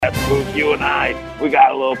Spook. You and I, we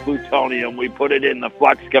got a little plutonium. We put it in the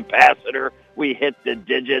flux capacitor. We hit the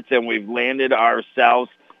digits, and we've landed ourselves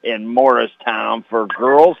in Morristown for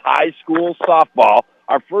girls high school softball,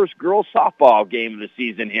 our first girls softball game of the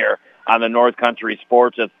season here on the North Country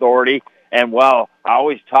Sports Authority. And, well, I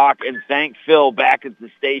always talk and thank Phil back at the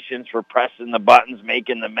stations for pressing the buttons,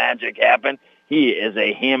 making the magic happen. He is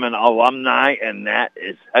a Hammond alumni, and that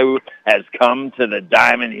is who has come to the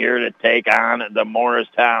diamond here to take on the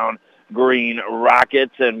Morristown Green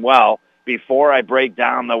Rockets. And, well, before I break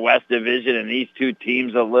down the West Division and these two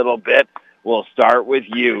teams a little bit, we'll start with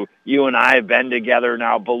you. You and I have been together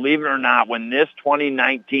now. Believe it or not, when this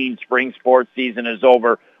 2019 spring sports season is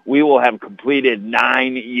over, we will have completed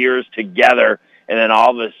 9 years together, and then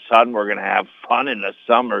all of a sudden we're going to have fun in the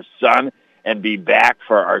summer sun and be back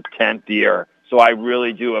for our 10th year. So I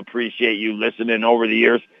really do appreciate you listening over the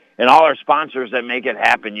years and all our sponsors that make it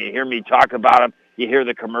happen. You hear me talk about them. You hear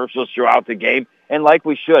the commercials throughout the game. And like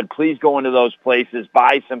we should, please go into those places,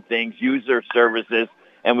 buy some things, use their services,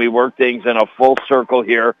 and we work things in a full circle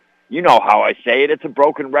here. You know how I say it. It's a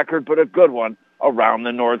broken record, but a good one around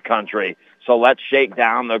the North Country. So let's shake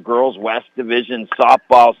down the girls' West Division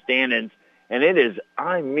softball standings. And it is,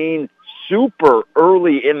 super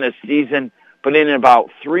early in the season, but in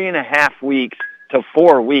about 3.5 weeks to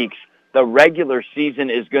 4 weeks, the regular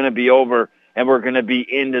season is going to be over, and we're going to be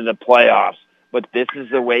into the playoffs. But this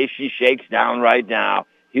is the way she shakes down right now.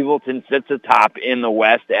 Hewelton sits atop in the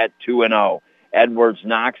West at 2-0. Edwards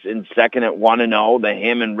Knox in second at 1-0. The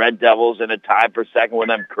Hammond Red Devils in a tie for second with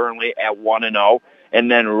them currently at 1-0.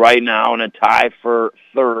 And then right now in a tie for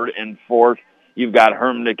third and fourth, you've got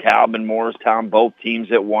Herman DeKalb and Morristown, both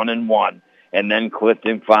teams at 1-1. And then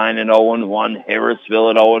Clifton Fine at 0-1,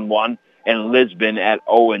 Harrisville at 0-1, and Lisbon at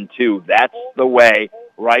 0-2. That's the way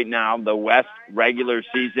right now the West regular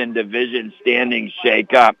season division standings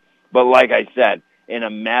shake up. But like I said, in a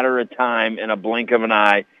matter of time, in a blink of an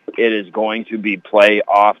eye, it is going to be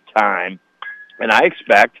playoff time. And I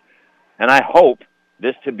expect, and I hope,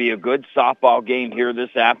 this to be a good softball game here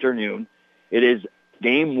this afternoon. It is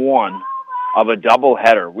game one of a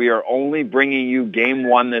doubleheader. We are only bringing you game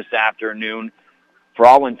one this afternoon. For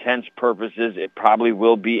all intents purposes, it probably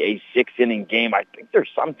will be a 6-inning game. I think there's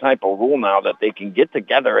some type of rule now that they can get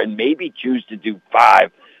together and maybe choose to do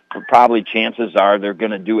 5. But probably chances are they're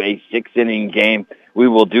going to do a 6-inning game. We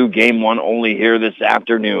will do game one only here this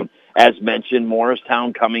afternoon. As mentioned,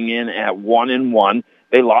 Morristown coming in at 1-1.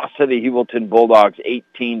 They lost to the Hewelton Bulldogs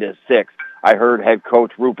 18-6. I heard head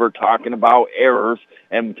coach Rupert talking about errors,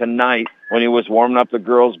 and tonight when he was warming up the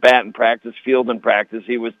girls' batting practice, fielding practice,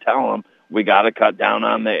 he was telling them, we got to cut down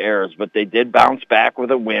on the errors. But they did bounce back with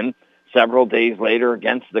a win several days later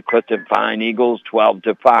against the Clifton Fine Eagles,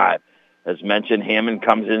 12-5. As mentioned, Hammond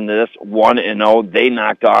comes into this 1-0. They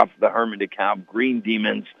knocked off the Herman DeKalb Green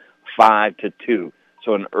Demons 5-2.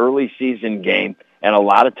 So an early season game, and a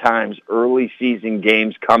lot of times early season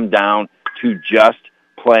games come down to just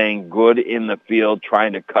playing good in the field,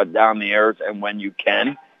 trying to cut down the errors, and when you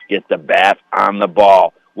can, get the bat on the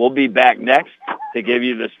ball. We'll be back next to give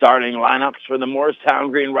you the starting lineups for the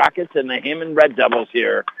Morristown Green Rockets and the Hammond Red Devils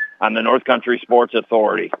here on the North Country Sports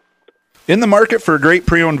Authority. In the market for a great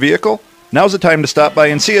pre-owned vehicle? Now's the time to stop by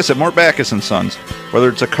and see us at Mort Backus & Sons. Whether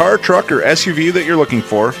it's a car, truck, or SUV that you're looking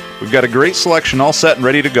for, we've got a great selection all set and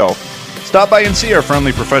ready to go. Stop by and see our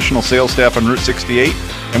friendly professional sales staff on Route 68,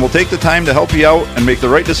 and we'll take the time to help you out and make the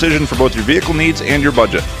right decision for both your vehicle needs and your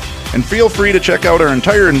budget. And feel free to check out our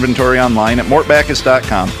entire inventory online at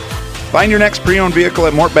mortbackus.com. Find your next pre-owned vehicle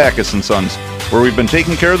at Mort Backus & Sons, where we've been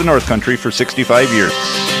taking care of the North Country for 65 years.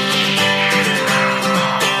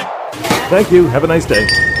 Thank you. Have a nice day.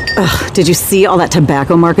 Ugh, did you see all that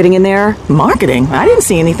tobacco marketing in there? Marketing? I didn't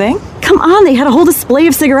see anything. Come on, they had a whole display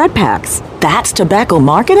of cigarette packs. That's tobacco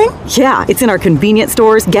marketing? Yeah, it's in our convenience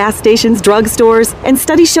stores, gas stations, drug stores, and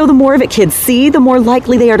studies show the more of it kids see, the more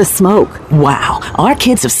likely they are to smoke. Wow, our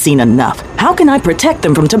kids have seen enough. How can I protect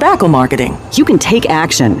them from tobacco marketing? You can take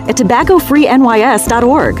action at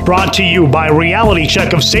tobaccofreenys.org. Brought to you by Reality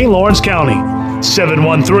Check of St. Lawrence County,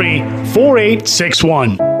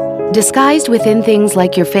 713-4861. Disguised within things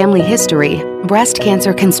like your family history, breast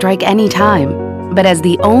cancer can strike any time. But as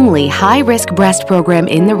the only high-risk breast program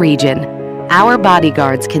in the region, our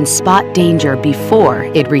bodyguards can spot danger before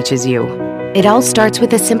it reaches you. It all starts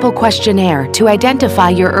with a simple questionnaire to identify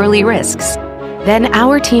your early risks. Then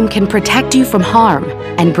our team can protect you from harm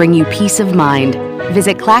and bring you peace of mind.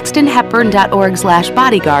 Visit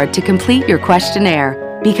claxtonhepburn.org/bodyguard to complete your questionnaire,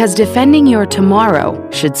 because defending your tomorrow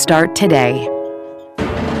should start today.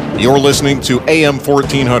 You're listening to AM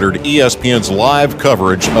 1400 ESPN's live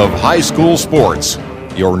coverage of high school sports.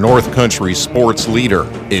 Your North Country sports leader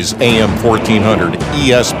is AM 1400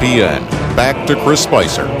 ESPN. Back to Chris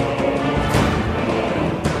Spicer.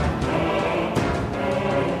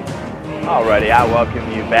 Alrighty, I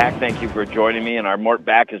welcome you back. Thank you for joining me in our Mort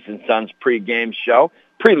Backus & Sons pregame show.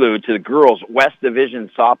 Prelude to the girls' West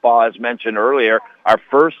Division softball, as mentioned earlier, our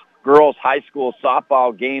first girls' high school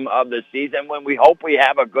softball game of the season, when we hope we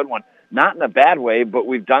have a good one. Not in a bad way, but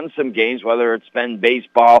we've done some games, whether it's been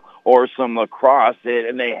baseball or some lacrosse,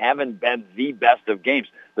 and they haven't been the best of games.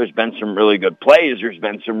 There's been some really good plays. There's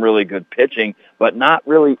been some really good pitching, but not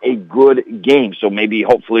really a good game. So maybe,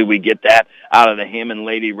 hopefully, we get that out of the Hammond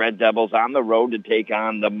Lady Red Devils on the road to take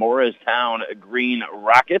on the Morristown Green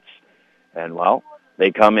Rockets. And, well,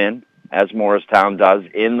 they come in, as Morristown does,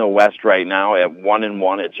 in the West right now at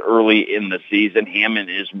 1-1. It's early in the season. Hammond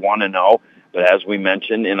is 1-0. But as we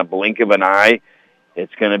mentioned, in a blink of an eye,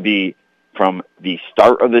 it's going to be from the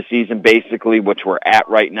start of the season, basically, which we're at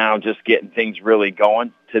right now, just getting things really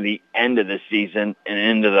going, to the end of the season and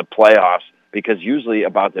into the playoffs. Because usually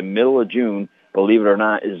about the middle of June, believe it or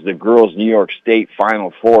not, is the girls' New York State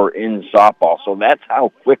Final Four in softball. So that's how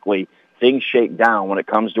quickly things shake down when it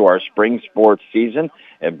comes to our spring sports season.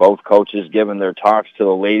 And both coaches giving their talks to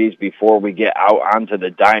the ladies before we get out onto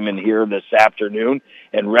the diamond here this afternoon.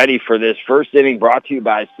 And ready for this first inning, brought to you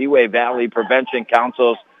by Seaway Valley Prevention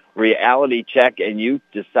Council's Reality Check and Youth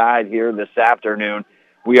Decide here this afternoon.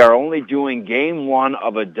 We are only doing game one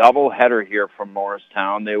of a doubleheader here from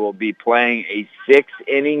Morristown. They will be playing a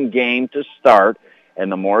 6-inning game to start,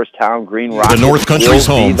 and the Morristown Green Rockets, the North Country's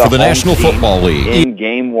home for the National Football League. In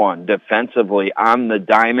game one, defensively on the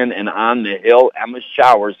diamond and on the hill, Emma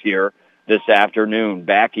Showers here this afternoon.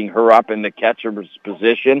 Backing her up in the catcher's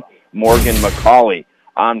position, Morgan McCauley.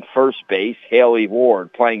 On first base, Haley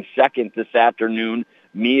Ward. Playing second this afternoon,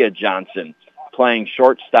 Mia Johnson. Playing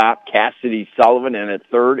shortstop, Cassidy Sullivan. And at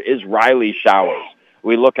third is Riley Showers.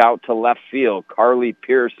 We look out to left field, Carly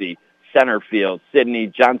Piercy. Center field, Sydney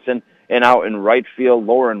Johnson. And out in right field,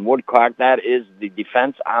 Lauren Woodcock. That is the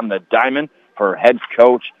defense on the diamond for head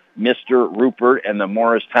coach Mr. Rupert and the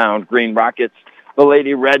Morristown Green Rockets. The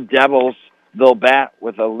Lady Red Devils, they'll bat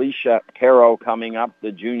with Alicia Perro coming up,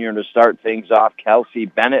 the junior, to start things off. Kelsey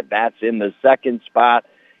Bennett bats in the second spot.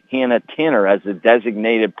 Hannah Tanner, as a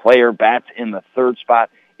designated player, bats in the third spot.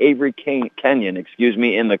 Avery Kenyon,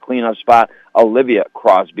 in the cleanup spot. Olivia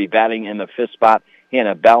Crosby batting in the fifth spot.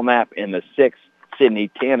 Hannah Belknap in the sixth.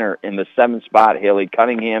 Sydney Tanner in the seventh spot. Haley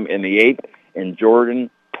Cunningham in the eighth. And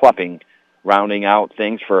Jordan Plupping rounding out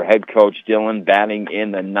things for head coach Dillon, batting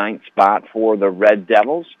in the ninth spot for the Red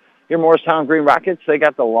Devils. Your Morristown Green Rockets, they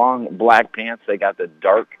got the long black pants. They got the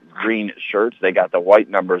dark green shirts. They got the white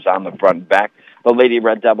numbers on the front and back. The Lady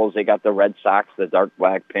Red Devils, they got the red socks, the dark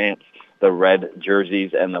black pants, the red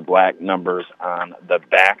jerseys, and the black numbers on the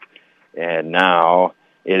back. And now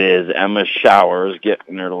it is Emma Showers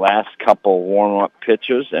getting her last couple warm-up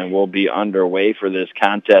pitches, and we'll be underway for this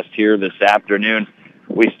contest here this afternoon.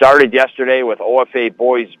 We started yesterday with OFA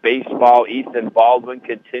boys baseball. Ethan Baldwin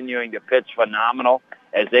continuing to pitch phenomenal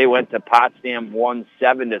as they went to Potsdam, won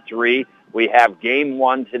 7-3. We have game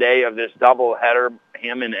one today of this doubleheader,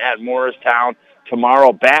 Hammond at Morristown.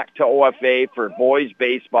 Tomorrow back to OFA for boys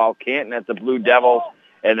baseball, Canton at the Blue Devils.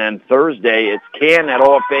 And then Thursday, it's Canton at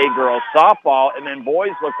OFA girls softball, and then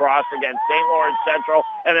boys lacrosse against St. Lawrence Central,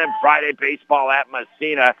 and then Friday baseball at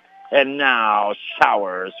Messina. And now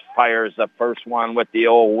Showers fires the first one with the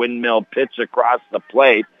old windmill pitch across the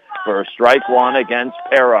plate for strike one against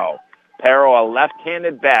Perro. Perro, a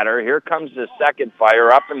left-handed batter. Here comes the second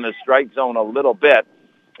fire, up in the strike zone a little bit,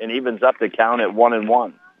 and evens up the count at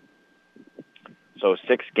 1-1. So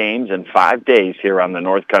 6 games in 5 days here on the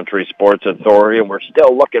North Country Sports Authority, and we're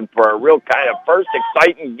still looking for a real kind of first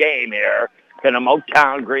exciting game here. Can the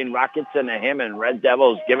Motown Green Rockets and the Hammond Red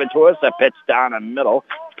Devils give it to us? A pitch down the middle.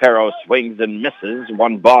 Perro swings and misses.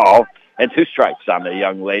 1 ball and 2 strikes on the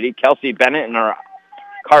young lady. Kelsey Bennett and her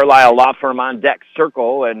Carlisle Law Firm on deck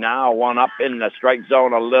circle, and now one up in the strike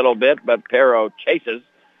zone a little bit, but Perro chases,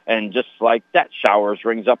 and just like that, Showers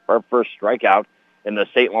rings up our first strikeout in the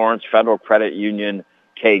St. Lawrence Federal Credit Union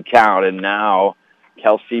K count. And now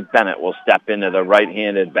Kelsey Bennett will step into the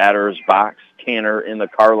right-handed batter's box. Tanner in the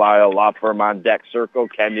Carlisle Law Firm on deck circle.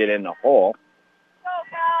 Kenyon in the hole.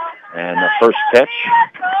 And the first pitch,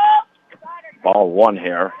 ball 1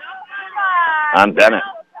 here on Bennett.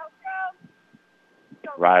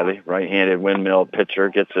 Riley, right-handed windmill pitcher,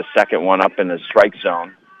 gets the second one up in the strike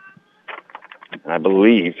zone. And I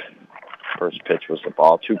believe first pitch was the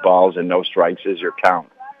ball. 2 balls and no strikes is your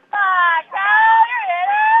count.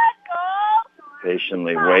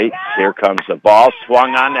 Patiently waits. Here comes the ball.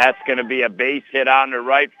 Swung on. That's going to be a base hit on the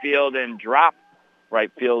right field and drop.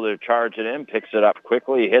 Right fielder charge it in, picks it up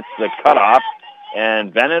quickly, hits the cutoff.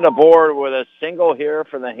 And Bennett aboard with a single here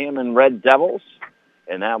for the Hammond Red Devils.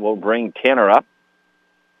 And that will bring Tanner up.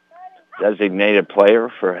 Designated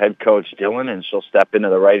player for head coach Dillon, and she'll step into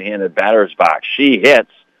the right-handed batter's box. She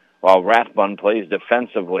hits while Rathbun plays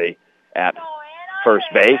defensively at first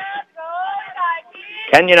base.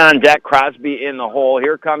 Kenyon on deck, Crosby in the hole.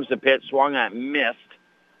 Here comes the pitch, swung at, missed.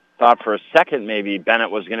 Thought for a second maybe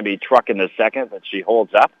Bennett was going to be trucking the second, but she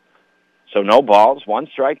holds up. So no balls, 1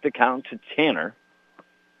 strike to count to Tanner.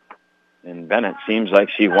 And Bennett seems like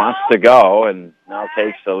she wants to go and now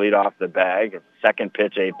takes the lead off the bag. Second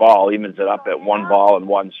pitch, a ball, evens it up at 1 ball and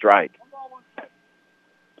 1 strike.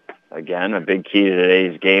 Again, a big key to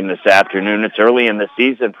today's game this afternoon. It's early in the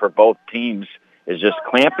season for both teams, is just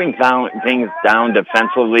clamping things down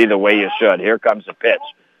defensively the way you should. Here comes the pitch,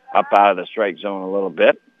 up out of the strike zone a little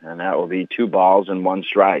bit, and that will be 2 balls and 1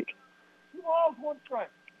 strike. 2 balls, 1 strike.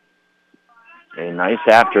 A nice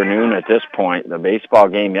afternoon at this point. The baseball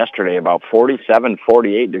game yesterday, about 47,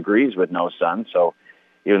 48 degrees with no sun. So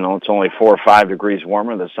even though it's only 4 or 5 degrees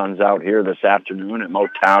warmer, the sun's out here this afternoon at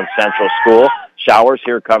Motown Central School. Showers.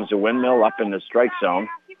 Here comes the windmill up in the strike zone.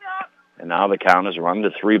 And now the count is run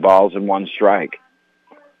to 3 balls and 1 strike.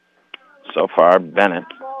 So far, Bennett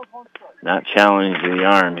not challenging the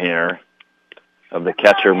arm here of the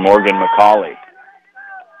catcher, Morgan McCauley.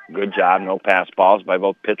 Good job. No pass balls by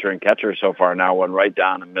both pitcher and catcher so far. Now one right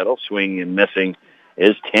down the middle. Swinging and missing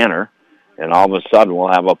is Tanner. And all of a sudden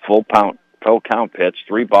we'll have a full count pitch,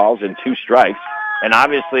 3 balls and 2 strikes. And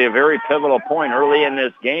obviously a very pivotal point early in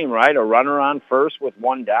this game, right? A runner on first with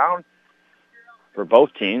 1 down for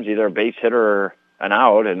both teams, either a base hit or an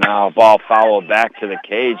out. And now a ball fouled back to the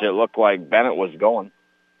cage. It looked like Bennett was going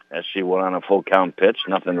as she went on a full count pitch.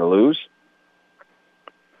 Nothing to lose.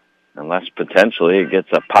 Unless potentially it gets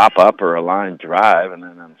a pop-up or a line drive, and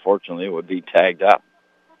then unfortunately it would be tagged up.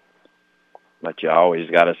 But you always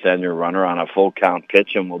got to send your runner on a full count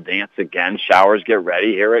pitch, and we'll dance again. Showers, get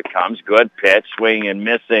ready. Here it comes. Good pitch. Swing and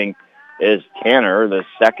missing is Tanner. The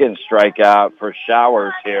second strikeout for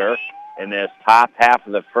Showers here in this top half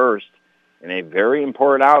of the first. And a very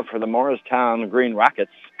important out for the Morristown Green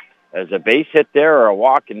Rockets. As a base hit there or a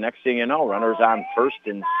walk, and next thing you know, runners on first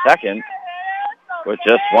and second with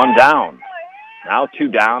just 1 down. Now 2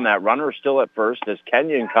 down. That runner still at first as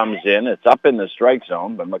Kenyon comes in. It's up in the strike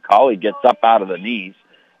zone, but McCauley gets up out of the knees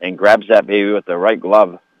and grabs that baby with the right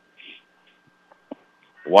glove.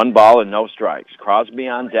 1 ball and no strikes. Crosby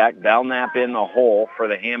on deck. Belknap in the hole for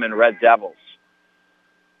the Hammond Red Devils.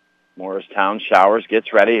 Morristown Showers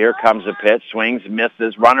gets ready. Here comes the pitch. Swings,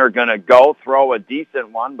 misses. Runner going to go. Throw a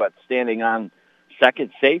decent one, but standing on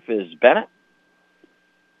second safe is Bennett.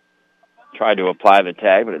 Tried to apply the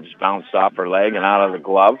tag, but it just bounced off her leg and out of the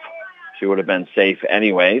glove. She would have been safe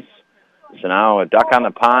anyways. So now a duck on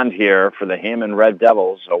the pond here for the Hammond Red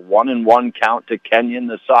Devils. A 1-1 count to Kenyon,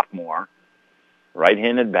 the sophomore.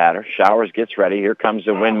 Right-handed batter. Showers gets ready. Here comes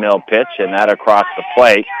the windmill pitch, and that across the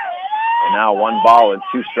plate. And now 1 ball and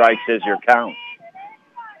 2 strikes is your count.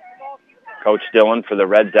 Coach Dillon for the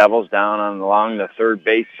Red Devils down along the third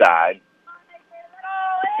base side.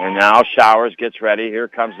 And now Showers gets ready. Here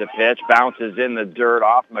comes the pitch. Bounces in the dirt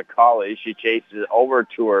off McCauley. She chases over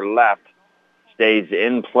to her left. Stays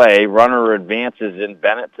in play. Runner advances in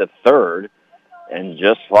Bennett to third. And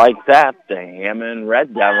just like that, the Hammond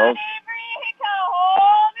Red Devils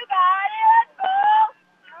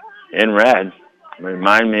in red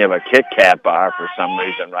remind me of a Kit Kat bar for some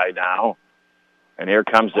reason right now. And here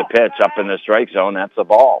comes the pitch up in the strike zone. That's a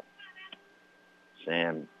ball.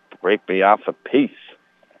 Sam, break me off a piece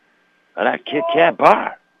of that Kit Kat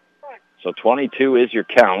bar. So 22 is your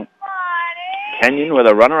count. Kenyon with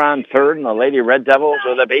a runner on third, and the Lady Red Devils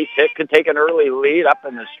with a base hit could take an early lead up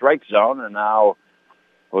in the strike zone. And now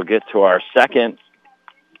we'll get to our second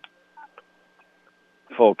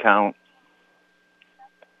full count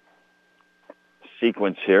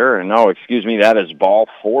sequence here. And no, excuse me, that is ball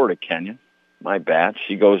 4 to Kenyon. My bad.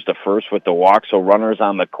 She goes to first with the walk. So runners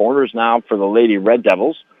on the corners now for the Lady Red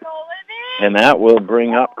Devils. And that will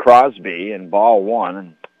bring up Crosby in ball 1.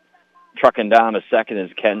 And trucking down to second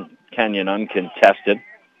is Kenyon uncontested.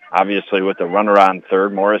 Obviously with the runner on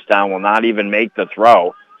third, Morristown will not even make the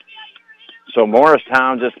throw. So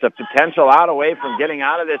Morristown just the potential out away from getting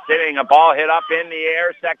out of this inning. A ball hit up in the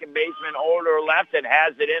air. Second baseman over to left and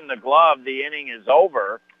has it in the glove. The inning is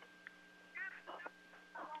over.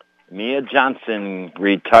 Mia Johnson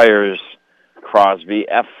retires Crosby.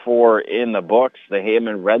 F4 in the books. The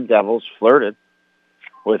Hammond Red Devils flirted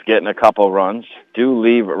with getting a couple runs. Do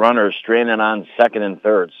leave runners stranded on second and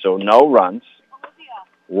third. So no runs,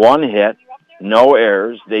 1 hit, no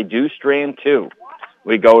errors. They do strand 2.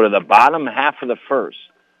 We go to the bottom half of the first.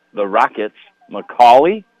 The Rockets,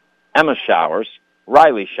 McCauley, Emma Showers,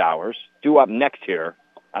 Riley Showers, due up next here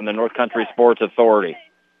on the North Country Sports Authority.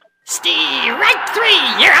 Strike 3,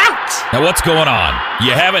 you're out! Now what's going on?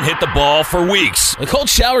 You haven't hit the ball for weeks. The cold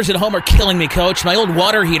showers at home are killing me, Coach. My old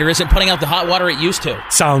water heater isn't putting out the hot water it used to.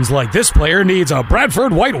 Sounds like this player needs a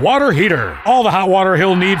Bradford white water heater. All the hot water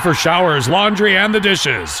he'll need for showers, laundry, and the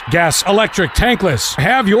dishes. Gas, electric, tankless.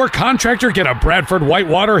 Have your contractor get a Bradford white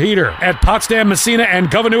water heater at Potsdam, Messina,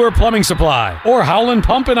 and Gouverneur Plumbing Supply. Or Howland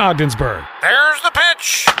Pump in Ogdensburg. There's the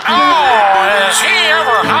pitch. Oh, is he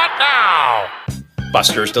ever hot now?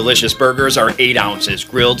 Buster's Delicious Burgers are 8 ounces,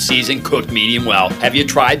 grilled, seasoned, cooked medium well. Have you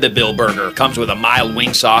tried the Bill Burger? Comes with a mild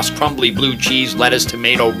wing sauce, crumbly blue cheese, lettuce,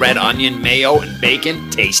 tomato, red onion, mayo, and bacon.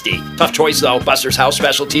 Tasty. Tough choice though. Buster's house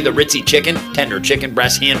specialty, the Ritzy chicken. Tender chicken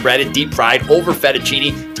breast, hand-breaded, deep-fried, over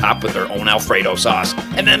fettuccine, topped with their own Alfredo sauce.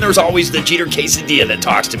 And then there's always the Jeter quesadilla that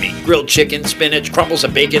talks to me. Grilled chicken, spinach, crumbles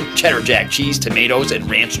of bacon, cheddar jack cheese, tomatoes, and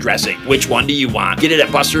ranch dressing. Which one do you want? Get it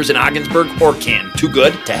at Buster's in Ogdensburg or Canton. Too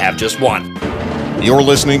good to have just one. You're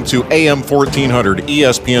listening to AM 1400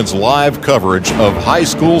 ESPN's live coverage of high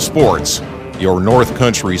school sports. Your North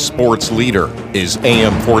Country sports leader is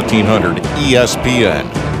AM 1400 ESPN.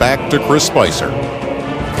 Back to Chris Spicer.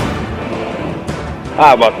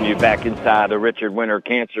 I welcome you back inside the Richard Winter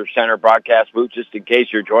Cancer Center broadcast booth. Just in case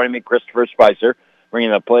you're joining me, Christopher Spicer,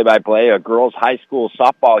 bringing the play-by-play of girls high school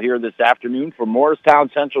softball here this afternoon for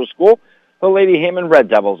Morristown Central School. The Lady Hammond Red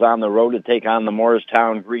Devils on the road to take on the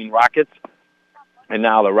Morristown Green Rockets. And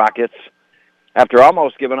now the Rockets, after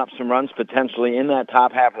almost giving up some runs potentially in that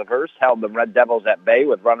top half of the first, held the Red Devils at bay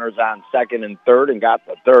with runners on second and third and got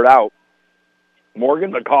the third out.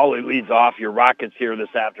 Morgan McCauley leads off your Rockets here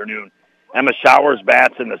this afternoon. Emma Showers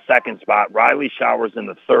bats in the second spot. Riley Showers in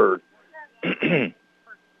the third.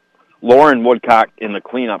 Lauren Woodcock in the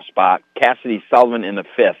cleanup spot. Cassidy Sullivan in the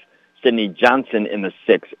fifth. Sydney Johnson in the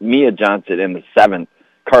sixth. Mia Johnson in the seventh.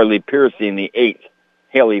 Carly Piercy in the eighth.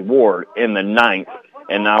 Haley Ward in the ninth.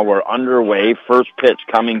 And now we're underway. First pitch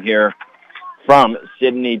coming here from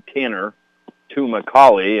Sydney Tanner to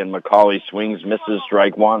McCauley, and McCauley swings, misses,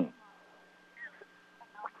 strike 1.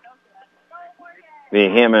 The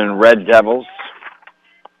Hammond Red Devils,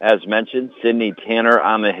 as mentioned, Sydney Tanner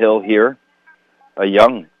on the hill here, a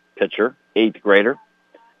young pitcher, 8th grader.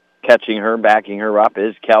 Catching her, backing her up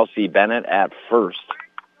is Kelsey Bennett at first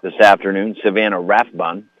this afternoon, Savannah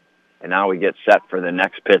Rathbun. And now we get set for the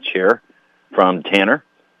next pitch here from Tanner.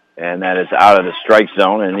 And that is out of the strike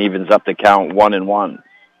zone and evens up the count 1-1.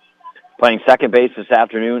 Playing second base this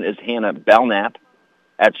afternoon is Hannah Belknap.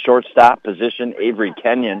 At shortstop position, Avery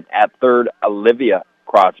Kenyon. At third, Olivia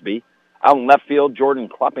Crosby. Out in left field, Jordan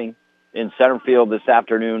Klupping. In center field this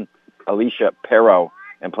afternoon, Alicia Perro.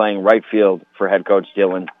 And playing right field for head coach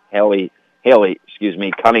Dylan Haley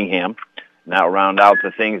Cunningham. Now round out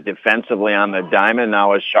the things defensively on the diamond.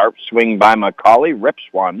 Now a sharp swing by McCauley. Rips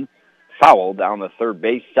one. Foul down the third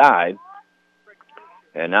base side.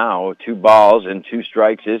 And now 2 balls and 2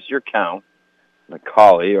 strikes is your count.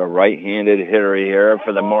 McCauley, a right-handed hitter here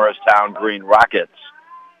for the Morristown Green Rockets.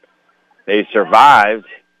 They survived.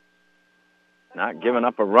 Not giving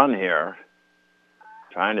up a run here.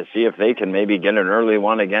 Trying to see if they can maybe get an early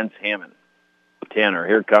one against Hammond. Tanner,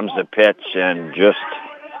 here comes the pitch, and just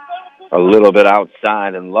a little bit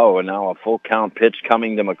outside and low, and now a full count pitch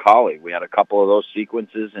coming to McCauley. We had a couple of those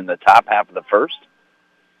sequences in the top half of the first.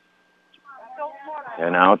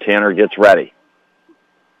 And now Tanner gets ready.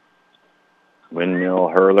 Windmill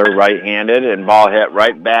hurler, right-handed, and ball hit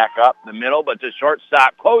right back up the middle, but the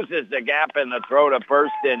shortstop closes the gap in the throw to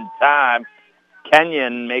first in time.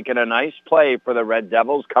 Kenyon making a nice play for the Red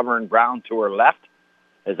Devils, covering ground to her left.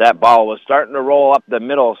 As that ball was starting to roll up the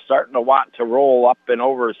middle, starting to want to roll up and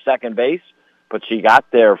over second base. But she got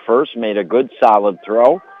there first, made a good solid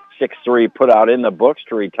throw. 6-3 put out in the books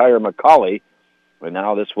to retire McCauley. But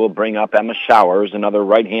now this will bring up Emma Showers, another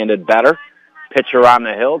right-handed batter. Pitcher on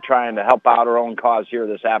the hill trying to help out her own cause here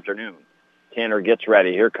this afternoon. Tanner gets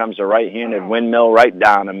ready. Here comes a right-handed windmill right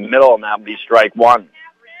down the middle, and that'll be strike 1.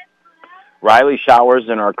 Riley Showers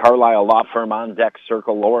and our Carlisle law firm on deck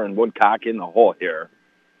circle. Lauren Woodcock in the hole here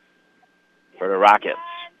for the Rockets.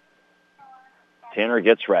 Tanner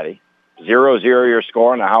gets ready. 0-0 your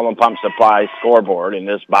score on the Howland Pump Supply scoreboard in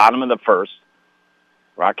this bottom of the first.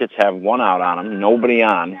 Rockets have 1 out on them, nobody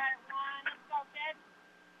on.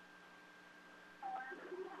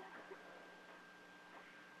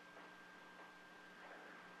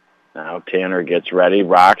 Now Now Tanner gets ready,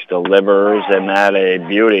 rocks, delivers, and that a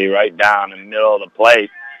beauty right down in the middle of the plate.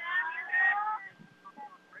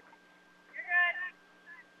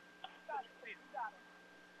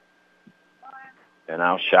 And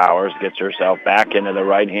now Showers gets herself back into the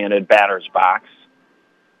right-handed batter's box.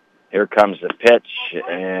 Here comes the pitch,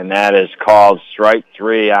 and that is called strike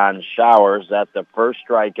 3 on Showers. That's the first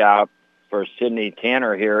strikeout for Sydney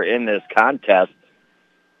Tanner here in this contest.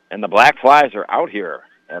 And the Black Flies are out here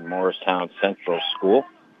at Morristown Central School.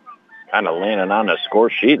 Kind of landing on the score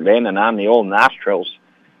sheet, landing on the old nostrils.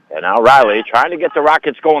 And now Riley trying to get the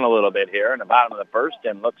Rockets going a little bit here in the bottom of the first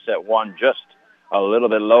and looks at one just a little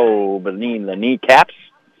bit low beneath the kneecaps.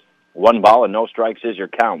 1 ball and no strikes is your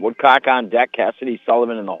count. Woodcock on deck, Cassidy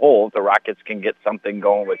Sullivan in the hole. If the Rockets can get something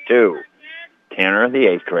going with 2. Tanner, the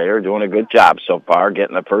 8th grader, doing a good job so far,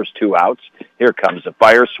 getting the first 2 outs. Here comes the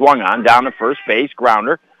fire, swung on down to first base,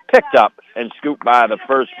 grounder, picked up and scooped by the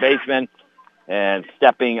first baseman. And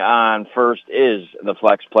stepping on first is the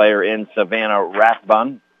flex player in Savannah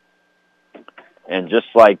Rathbun. And just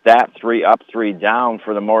like that, 3 up, 3 down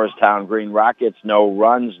for the Morristown Green Rockets. No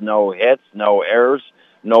runs, no hits, no errors.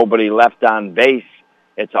 Nobody left on base.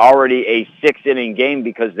 It's already a 6-inning game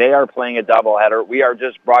because they are playing a doubleheader. We are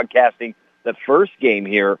just broadcasting the first game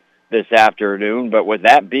here this afternoon. But with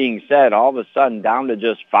that being said, all of a sudden down to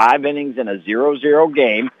just 5 innings in a 0-0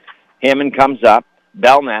 game. Hammond comes up.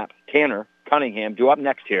 Belknap, Tanner, Cunningham due up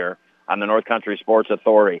next here on the North Country Sports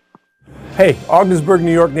Authority. Hey, Ogdensburg,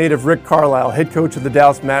 New York native Rick Carlisle, head coach of the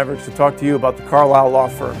Dallas Mavericks, to talk to you about the Carlisle Law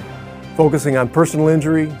Firm, focusing on personal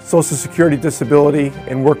injury, Social Security disability,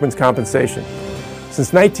 and workman's compensation.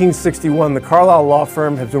 Since 1961, the Carlisle Law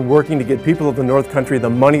Firm has been working to get people of the North Country the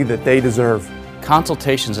money that they deserve.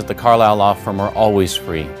 Consultations at the Carlisle Law Firm are always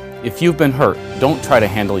free. If you've been hurt, don't try to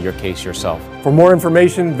handle your case yourself. For more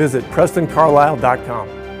information, visit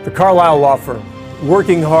PrestonCarlisle.com. The Carlisle Law Firm,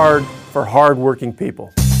 working hard for hard-working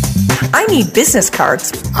people. I need business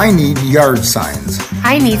cards. I need yard signs.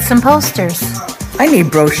 I need some posters. I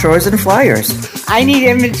need brochures and flyers. I need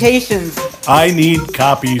invitations. I need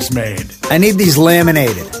copies made. I need these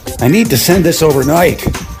laminated. I need to send this overnight.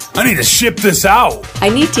 I need to ship this out. I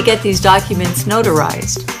need to get these documents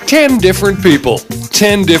notarized. 10 different people,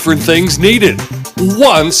 10 different things needed.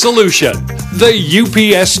 One solution. The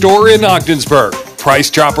UPS store in Ogdensburg. Price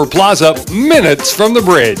Chopper Plaza, minutes from the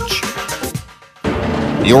bridge.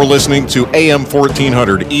 You're listening to AM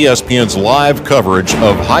 1400 ESPN's live coverage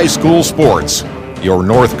of high school sports. Your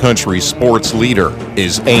North Country sports leader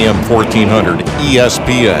is AM 1400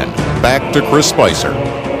 ESPN. Back to Chris Spicer.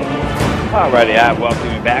 All righty, I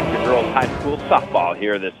welcome you back to girls high school softball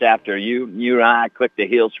here this afternoon. You and I clicked the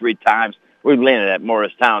heels 3 times. We've landed at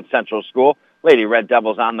Morristown Central School. Lady Red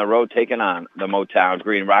Devils on the road taking on the Motown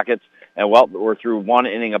Green Rockets. And, well, we're through 1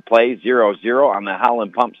 inning of play, 0-0 on the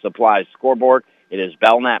Howland Pump Supply scoreboard. It is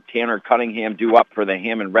Belknap, Tanner, Cunningham due up for the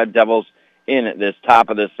Hammond Red Devils in this top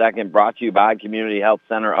of the second, brought to you by Community Health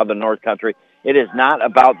Center of the North Country. It is not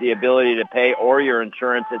about the ability to pay or your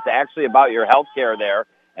insurance. It's actually about your health care there,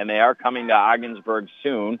 and they are coming to Ogdensburg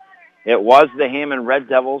soon. It was the Hammond Red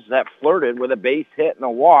Devils that flirted with a base hit and a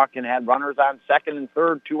walk and had runners on second and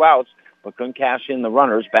third, 2 outs, but couldn't cash in the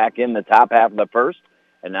runners back in the top half of the first.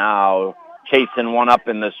 And now chasing one up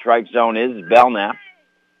in the strike zone is Belknap.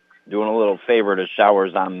 Doing a little favor to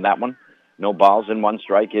Showers on that one. No balls and 1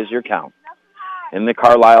 strike is your count. In the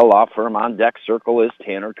Carlisle Law Firm on deck circle is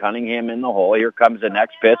Tanner Cunningham in the hole. Here comes the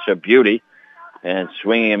next pitch, a beauty. And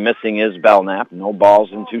swinging and missing is Belknap. No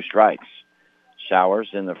balls and 2 strikes. Showers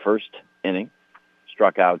in the first inning.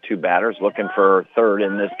 Struck out 2 batters, looking for third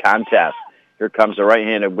in this contest. Here comes a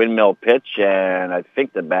right-handed windmill pitch, and I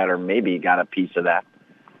think the batter maybe got a piece of that.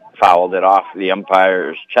 Fouled it off the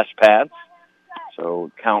umpire's chest pads.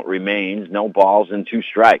 So count remains, no balls and 2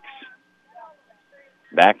 strikes.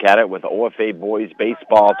 Back at it with OFA boys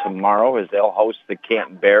baseball tomorrow as they'll host the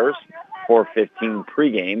Canton Bears. 4:15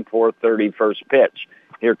 pregame, 4:30 first pitch.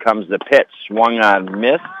 Here comes the pitch, swung on,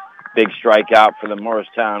 miss. Big strikeout for the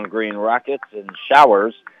Morristown Green Rockets. And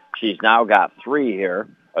Showers, she's now got 3 here,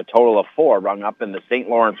 a total of 4 rung up in the St.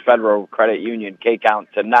 Lawrence Federal Credit Union K-count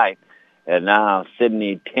tonight. And now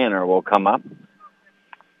Sydney Tanner will come up.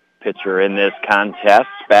 Pitcher in this contest,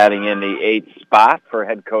 batting in the 8th spot for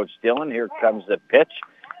head coach Dillon. Here comes the pitch,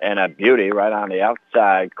 and a beauty right on the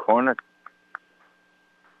outside corner.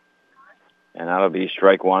 And that'll be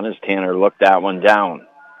strike 1 as Tanner looked that one down.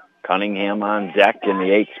 Cunningham on deck in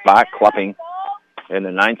the 8th spot, Clupping in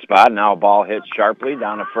the 9th spot. Now a ball hit sharply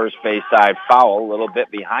down the first base side foul, a little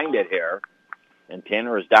bit behind it here. And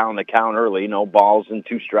Tanner is down the count early, no balls and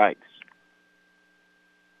 2 strikes.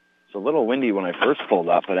 It's a little windy when I first pulled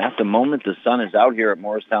up, but at the moment the sun is out here at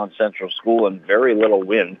Morristown Central School and very little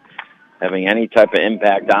wind having any type of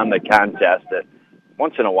impact on the contest that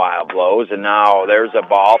once in a while blows. And now there's a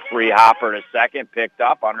ball, free hopper to second, picked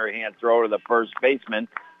up, underhand throw to the first baseman.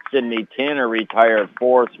 Sydney Tanner retired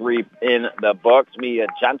 4-3 in the books. Mia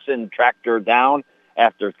Johnson tracked her down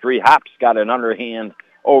after 3 hops, got an underhand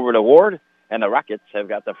over to Ward, and the Rockets have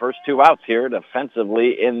got the first 2 outs here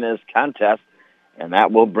defensively in this contest. And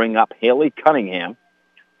that will bring up Haley Cunningham,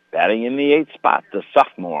 batting in the 8th spot, the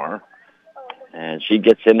sophomore. And she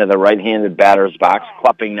gets into the right-handed batter's box.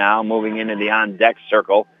 Klupping now, moving into the on-deck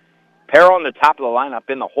circle. Perro on the top of the lineup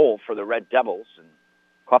in the hole for the Red Devils. And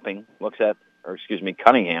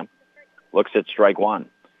Cunningham looks at strike one.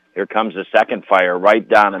 Here comes the second fire, right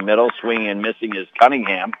down the middle. Swinging and missing is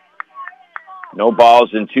Cunningham. No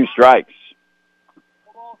balls and 2 strikes.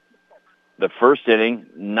 The first inning,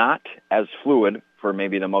 not as fluid for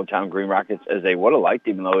maybe the Motown Green Rockets as they would have liked,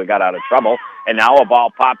 even though they got out of trouble. And now a ball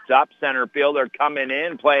pops up. Center fielder coming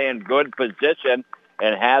in, playing good position,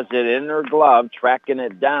 and has it in her glove, tracking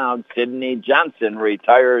it down. Sydney Johnson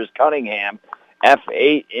retires Cunningham.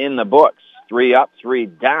 F8 in the books. 3 up, 3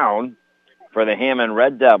 down for the Hammond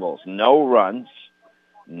Red Devils. No runs,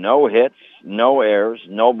 no hits, no errors,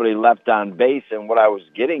 nobody left on base. And what I was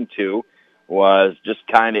getting to was just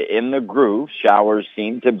kind of in the groove. Showers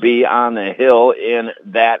seem to be on the hill in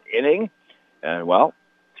that inning. And,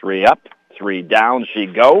 3 up, 3 down she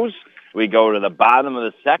goes. We go to the bottom of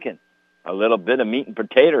the second. A little bit of meat and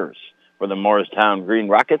potatoes for the Morristown Green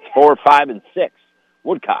Rockets. 4, 5, and 6.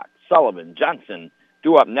 Woodcock, Sullivan, Johnson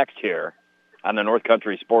due up next here on the North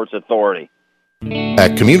Country Sports Authority.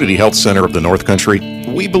 At Community Health Center of the North Country,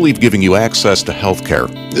 we believe giving you access to health care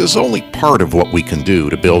is only part of what we can do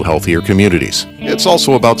to build healthier communities. It's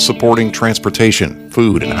also about supporting transportation,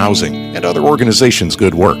 food, and housing, and other organizations'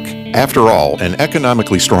 good work. After all, an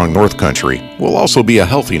economically strong North Country will also be a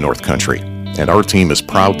healthy North Country, and our team is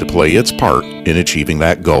proud to play its part in achieving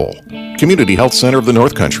that goal. Community Health Center of the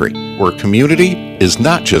North Country, where community is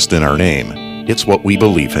not just in our name, it's what we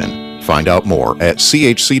believe in. Find out more at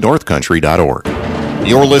chcnorthcountry.org.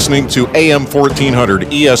 You're listening to AM 1400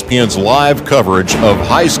 ESPN's live coverage of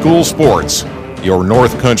high school sports. Your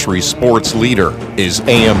North Country sports leader is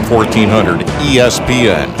AM 1400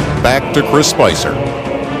 ESPN. Back to Chris Spicer.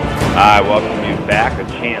 I welcome you back. A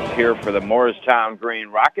chance here for the Morristown Green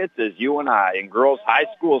Rockets as you and I in girls high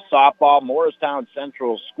school softball, Morristown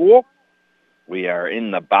Central School. We are in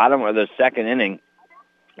the bottom of the second inning.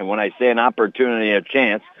 And when I say an opportunity, a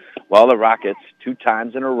chance, the Rockets 2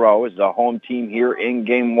 times in a row as the home team here in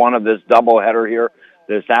Game 1 of this doubleheader here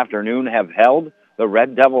this afternoon have held the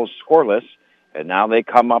Red Devils scoreless, and now they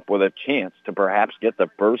come up with a chance to perhaps get the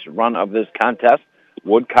first run of this contest.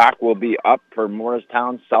 Woodcock will be up for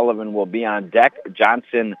Morristown. Sullivan will be on deck.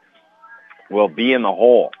 Johnson will be in the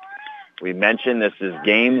hole. We mentioned this is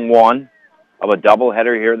Game 1 of a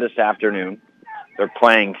doubleheader here this afternoon. They're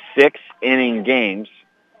playing 6-inning games.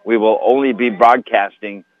 We will only be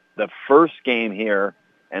broadcasting the first game here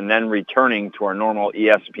and then returning to our normal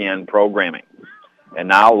ESPN programming. And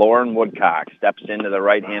now Lauren Woodcock steps into the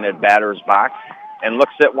right-handed batter's box and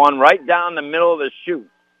looks at one right down the middle of the chute.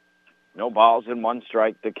 No balls and 1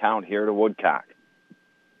 strike to count here to Woodcock.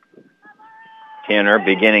 Tanner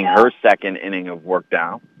beginning her second inning of work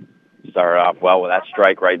down. Started off well with that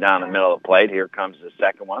strike right down the middle of the plate. Here comes the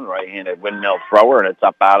second one, right-handed windmill thrower, and it's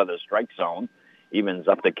up out of the strike zone. Evens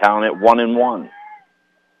up the count at 1-1.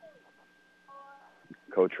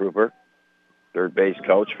 Coach Rupert, third base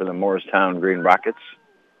coach for the Morristown Green Rockets.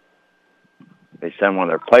 They send one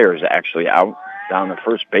of their players actually out down the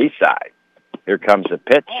first base side. Here comes the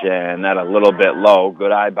pitch, and that a little bit low.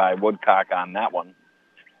 Good eye by Woodcock on that one.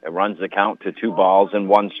 It runs the count to 2 balls and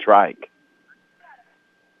 1 strike.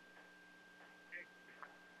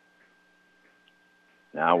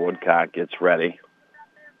 Now Woodcock gets ready.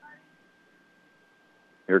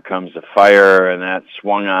 Here comes the fire, and that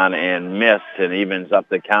swung on and missed, and evens up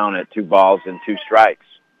the count at 2 balls and 2 strikes.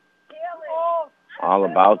 All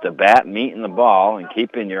about the bat meeting the ball and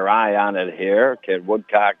keeping your eye on it here. Can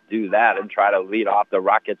Woodcock do that and try to lead off the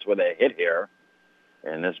Rockets with a hit here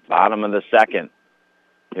in this bottom of the second?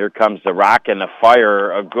 Here comes the rock and the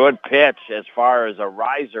fire. A good pitch as far as a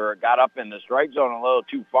riser. It got up in the strike zone a little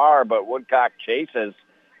too far, but Woodcock chases,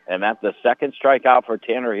 and that's the second strikeout for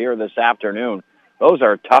Tanner here this afternoon. Those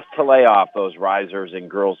are tough to lay off, those risers in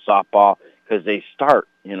girls softball, because they start,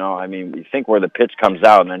 you think where the pitch comes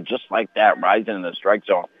out, and then just like that, rising in the strike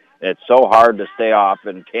zone. It's so hard to stay off,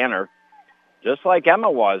 and Tanner, just like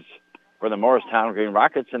Emma was for the Morristown Green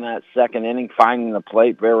Rockets in that second inning, finding the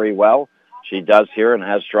plate very well. She does here and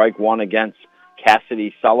has strike one against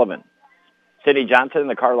Cassidy Sullivan. Sydney Johnson,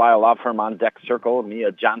 the Carlisle Law Firm on deck circle.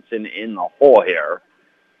 Mia Johnson in the hole here.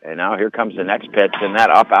 And now here comes the next pitch, and that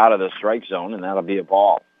up out of the strike zone, and that'll be a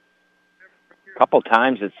ball. A couple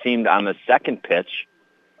times it seemed on the second pitch,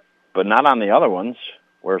 but not on the other ones,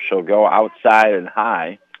 where she'll go outside and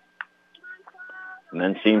high, and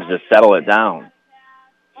then seems to settle it down.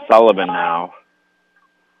 Sullivan now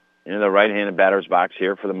into the right-handed batter's box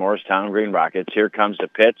here for the Morristown Green Rockets. Here comes the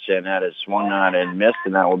pitch, and that is swung on and missed,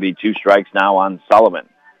 and that will be 2 strikes now on Sullivan.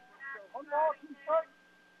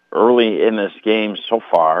 Early in this game so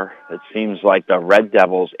far, it seems like the Red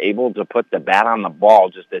Devils able to put the bat on the ball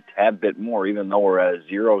just a tad bit more, even though we're at a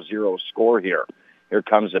 0-0 score here. Here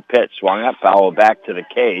comes the pitch, swung up, foul back to the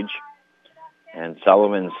cage, and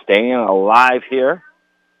Sullivan staying alive here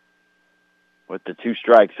with the 2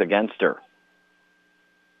 strikes against her.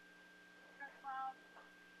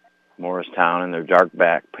 Morristown in their dark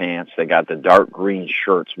back pants. They got the dark green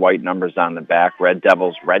shirts, white numbers on the back. Red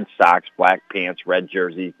Devils, red socks, black pants, red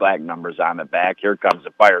jerseys, black numbers on the back. Here comes the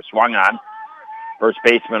fire. Swung on. First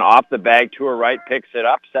baseman off the bag to her right, picks it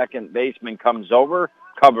up. Second baseman comes over,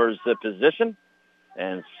 covers the position,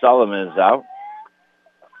 and Sullivan is out.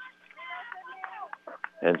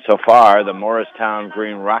 And so far, the Morristown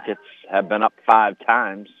Green Rockets have been up 5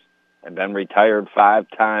 times and been retired 5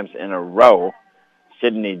 times in a row.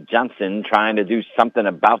 Sydney Johnson trying to do something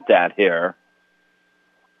about that here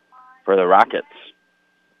for the Rockets.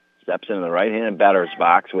 Steps into the right-handed batter's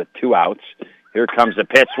box with 2 outs. Here comes the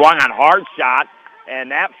pitch. Swung on, hard shot, and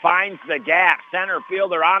that finds the gap. Center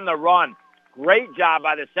fielder on the run. Great job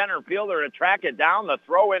by the center fielder to track it down, the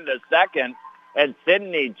throw into second, and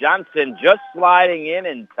Sydney Johnson just sliding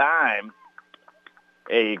in time.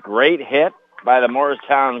 A great hit by the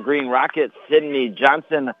Morristown Green Rockets. Sydney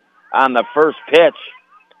Johnson on the first pitch,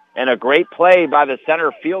 and a great play by the center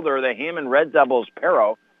fielder, the Hammond Red Devils,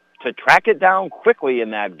 Pero, to track it down quickly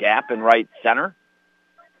in that gap in right center.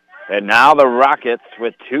 And now the Rockets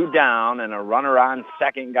with 2 down and a runner on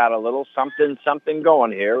second got a little something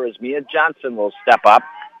going here as Mia Johnson will step up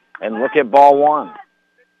and look at ball 1.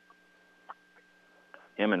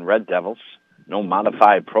 Hammond Red Devils, no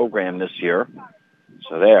modified program this year,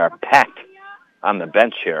 so they are packed on the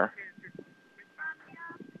bench here.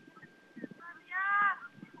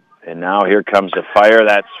 And now here comes the fire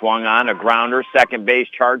that swung on, a grounder. Second base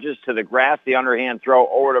charges to the grass. The underhand throw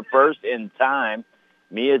over to first in time.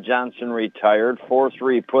 Mia Johnson retired.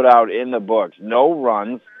 4-3 put out in the books. No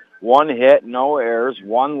runs, 1 hit, no errors,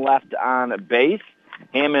 1 left on base.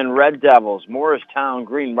 Hammond Red Devils, Morristown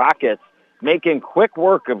Green Rockets making quick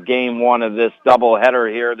work of game 1 of this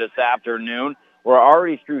doubleheader here this afternoon. We're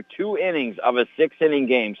already through 2 innings of a 6-inning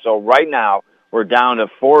game. So right now we're down to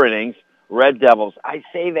 4 innings. Red Devils, I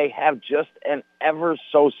say they have just an ever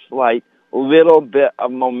so slight little bit of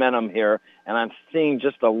momentum here, and I'm seeing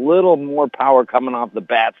just a little more power coming off the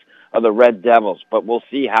bats of the Red Devils, but we'll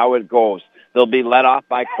see how it goes. They'll be led off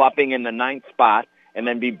by Klupping in the 9th spot, and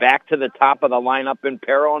then be back to the top of the lineup in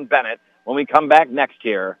Pero and Bennett when we come back next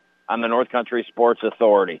year on the North Country Sports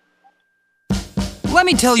Authority. Let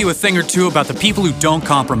me tell you a thing or two about the people who don't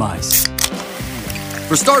compromise.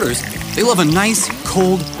 For starters, they love a nice,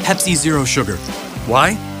 cold Pepsi Zero Sugar.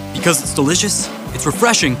 Why? Because it's delicious, it's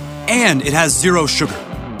refreshing, and it has 0 sugar.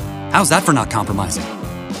 How's that for not compromising?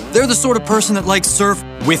 They're the sort of person that likes surf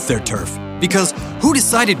with their turf. Because who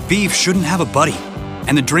decided beef shouldn't have a buddy?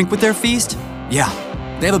 And the drink with their feast? Yeah,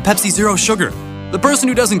 they have a Pepsi Zero Sugar. The person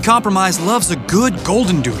who doesn't compromise loves a good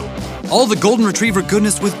golden doodle. All the golden retriever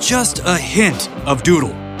goodness with just a hint of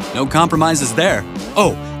doodle. No compromises there.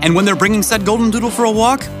 Oh, and when they're bringing said golden doodle for a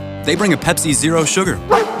walk, they bring a Pepsi Zero Sugar.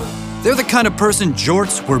 They're the kind of person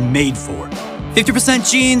jorts were made for. 50%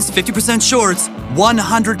 jeans, 50% shorts,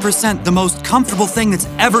 100% the most comfortable thing that's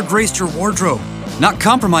ever graced your wardrobe. Not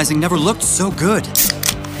compromising never looked so good.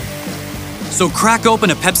 So crack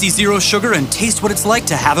open a Pepsi Zero Sugar and taste what it's like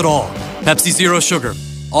to have it all. Pepsi Zero Sugar.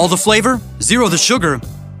 All the flavor, 0 the sugar,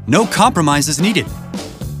 no compromises needed.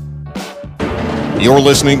 You're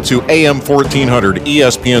listening to AM 1400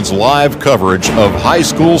 ESPN's live coverage of high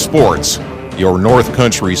school sports. Your North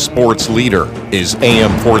Country sports leader is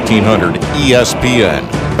AM 1400 ESPN.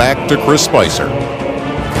 Back to Chris Spicer.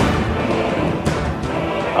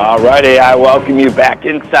 All righty, I welcome you back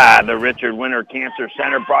inside the Richard Winter Cancer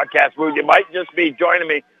Center broadcast booth. You might just be joining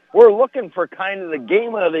me. We're looking for kind of the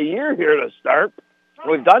game of the year here to start.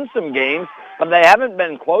 We've done some games, but they haven't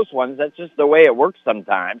been close ones. That's just the way it works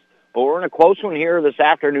sometimes. But we're in a close one here this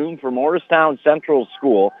afternoon for Morristown Central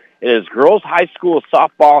School. It is girls high school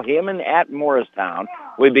softball, Hammond at Morristown.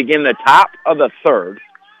 We begin the top of the 3rd.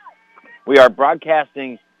 We are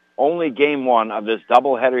broadcasting only game one of this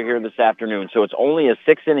doubleheader here this afternoon, so it's only a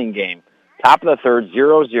 6-inning game. Top of the third,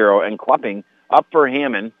 0-0, and Klepping up for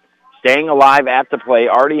Hammond, staying alive at the play.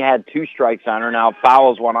 Already had 2 strikes on her, now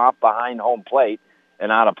fouls one off behind home plate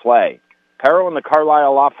and out of play. Perro and the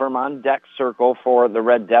Carlisle Law Firm on deck circle for the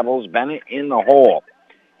Red Devils. Bennett in the hole.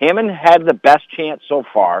 Hammond had the best chance so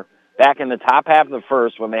far back in the top half of the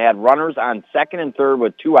first when they had runners on second and third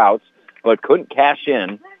with 2 outs, but couldn't cash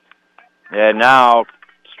in. And now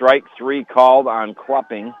strike 3 called on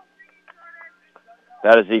Klepping.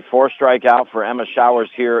 That is the 4th strikeout for Emma Showers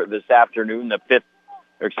here this afternoon, the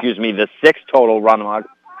 6th total run amok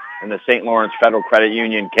in the St. Lawrence Federal Credit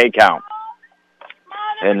Union K-count.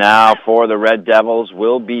 And now for the Red Devils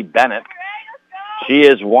will be Bennett. She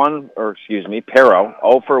is Perro,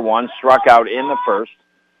 0 for 1, struck out in the first,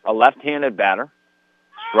 a left-handed batter.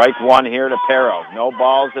 Strike 1 here to Perro. No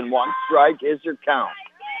balls and 1 strike is your count.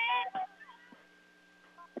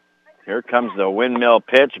 Here comes the windmill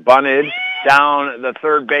pitch, bunted down the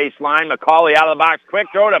third base line. McCauley out of the box, quick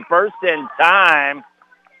throw to first in time.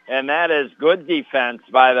 And that is good defense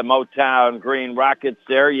by the Motown Green Rockets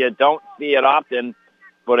there. You don't see it often,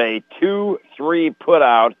 but a 2-3 put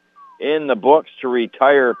out in the books to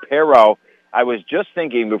retire Perro. I was just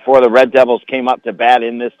thinking before the Red Devils came up to bat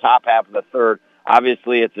in this top half of the third,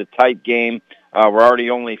 obviously it's a tight game. We're already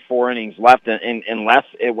only 4 innings left unless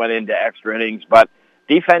it went into extra innings, but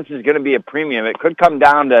defense is going to be a premium. It could come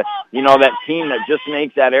down to, that team that just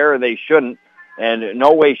makes that error they shouldn't, and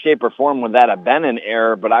no way, shape, or form would that have been an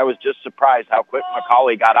error, but I was just surprised how quick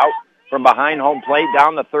McCauley got out from behind home plate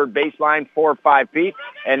down the third baseline 4 or 5 feet,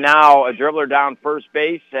 and now a dribbler down first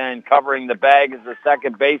base and covering the bag is the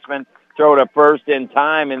second baseman. Throw to first in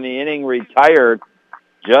time, and the inning retired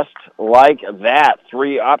just like that.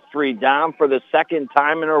 3 up, 3 down for the second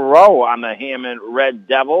time in a row on the Hammond Red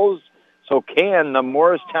Devils. So can the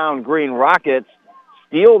Morristown Green Rockets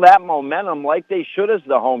steal that momentum like they should as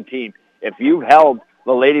the home team? If you've held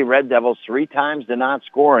the Lady Red Devils 3 times to not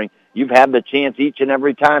scoring, you've had the chance each and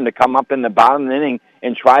every time to come up in the bottom of the inning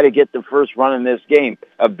and try to get the first run in this game.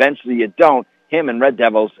 Eventually you don't. Hammond Red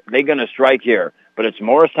Devils, they're going to strike here. But it's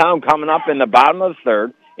Morristown coming up in the bottom of the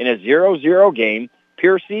third in a 0-0 game.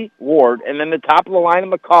 Piercy, Ward, and then the top of the line of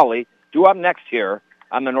McCauley due up next here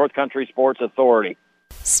on the North Country Sports Authority.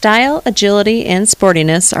 Style, agility, and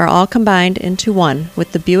sportiness are all combined into one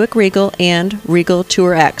with the Buick Regal and Regal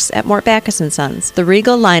Tour X at Mort Backus & Sons. The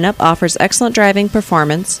Regal lineup offers excellent driving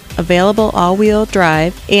performance, available all-wheel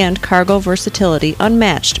drive, and cargo versatility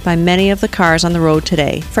unmatched by many of the cars on the road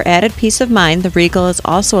today. For added peace of mind, the Regal is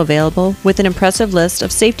also available with an impressive list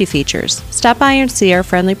of safety features. Stop by and see our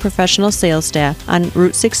friendly professional sales staff on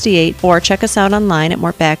Route 68 or check us out online at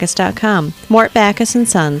mortbackus.com. Mort Backus &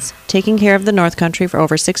 Sons, taking care of the North Country for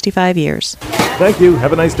over 65 years. Thank you.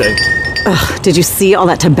 Have a nice day. Ugh, did you see all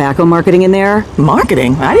that tobacco marketing in there?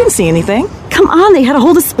 Marketing? I didn't see anything. Come on, they had a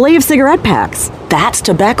whole display of cigarette packs. That's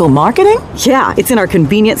tobacco marketing? Yeah, it's in our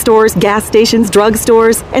convenience stores, gas stations, drug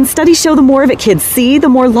stores, and studies show the more of it kids see, the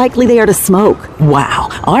more likely they are to smoke. Wow,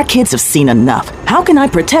 our kids have seen enough. How can I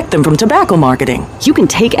protect them from tobacco marketing? You can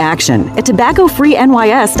take action at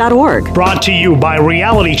tobaccofreenys.org. Brought to you by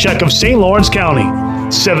Reality Check of St. Lawrence County.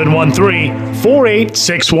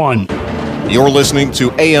 713-4861. You're listening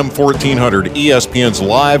to AM 1400 ESPN's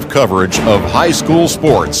live coverage of high school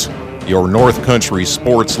sports. Your North Country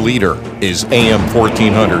sports leader is AM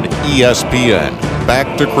 1400 ESPN.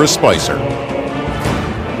 Back to Chris Spicer.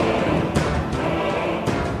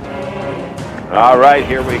 All right,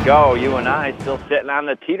 here we go. You and I still sitting on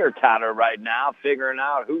the teeter-totter right now, figuring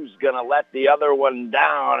out who's going to let the other one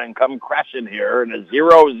down and come crashing here in a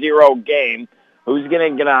 0-0 game. Who's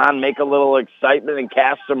going to get on, make a little excitement, and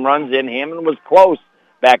cast some runs in? Hammond was close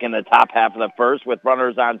back in the top half of the first with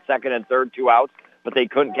runners on second and third, 2 outs, but they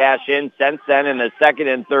couldn't cash in. Since then, in the second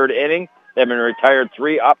and third inning, they've been retired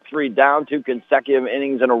 3 up, 3 down, 2 consecutive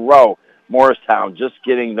innings in a row. Morristown just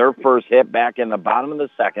getting their first hit back in the bottom of the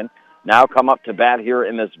second. Now come up to bat here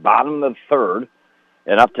in this bottom of the third,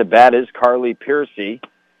 and up to bat is Carly Piercy,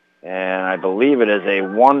 and I believe it is a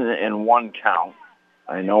 1-1 count.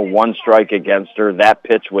 I know 1 strike against her. That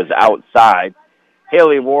pitch was outside.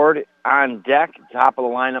 Haley Ward on deck, top of the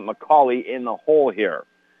lineup. McCauley in the hole here.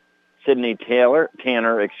 Sydney Tanner,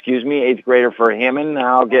 8th grader for Hammond,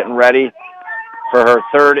 now getting ready for her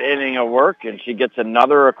 3rd inning of work, and she gets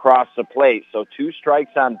another across the plate. So 2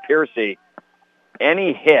 strikes on Piercy.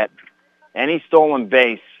 Any hit, any stolen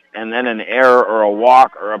base, and then an error or a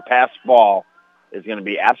walk or a pass ball is going to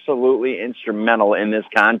be absolutely instrumental in this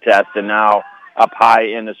contest. And now up high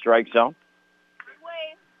in the strike zone.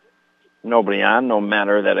 Nobody on, no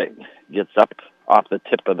matter that it gets up off the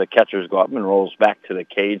tip of the catcher's glove and rolls back to the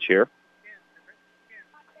cage here.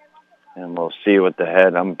 And we'll see what the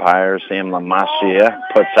head umpire, Sam Lamasia,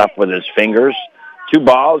 puts up with his fingers. 2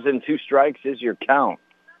 balls and 2 strikes is your count.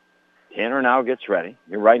 Tanner now gets ready.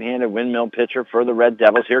 Your right-handed windmill pitcher for the Red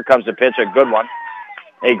Devils. Here comes the pitch, a good one.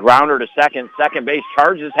 A grounder to second. Second base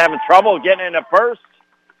charges, having trouble getting into first.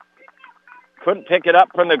 Couldn't pick it up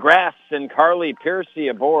from the grass, and Carly Piercy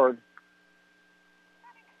aboard.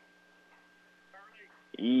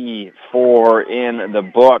 E4 in the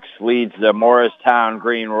books leads the Morristown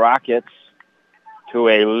Green Rockets to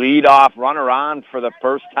a leadoff runner on for the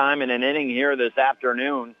first time in an inning here this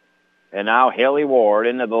afternoon. And now Haley Ward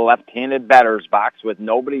into the left-handed batter's box with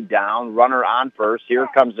nobody down, runner on first. Here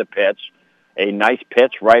comes the pitch. A nice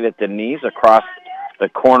pitch right at the knees across the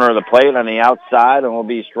corner of the plate on the outside, and will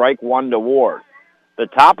be strike 1 to Ward. The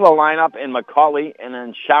top of the lineup in McCauley and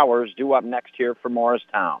then Showers due up next here for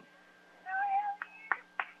Morristown.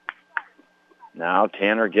 Now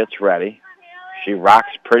Tanner gets ready. She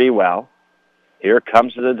rocks pretty well. Here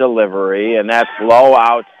comes the delivery, and that's low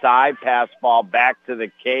outside. Pass ball back to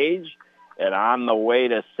the cage. And on the way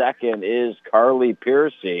to second is Carly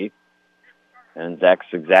Piercy. And that's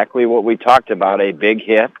exactly what we talked about, a big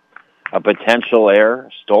hit, a potential error,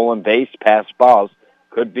 stolen base, pass balls.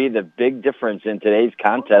 Could be the big difference in today's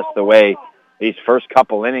contest, the way these first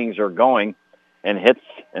couple innings are going. And hits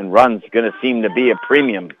and runs going to seem to be a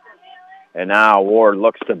premium. And now Ward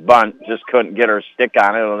looks to bunt, just couldn't get her stick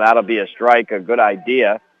on it, and that'll be a strike, a good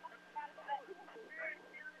idea.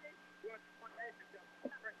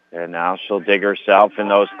 And now she'll dig herself in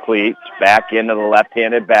those cleats back into the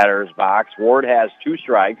left-handed batter's box. Ward has 2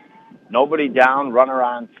 strikes. Nobody down, runner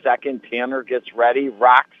on second. Tanner gets ready,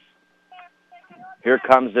 rocks. Here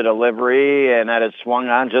comes the delivery, and that is swung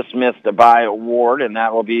on, just missed by Ward, and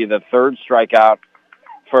that will be the 3rd strikeout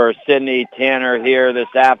for Sydney Tanner here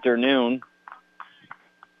this afternoon.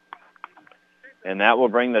 And that will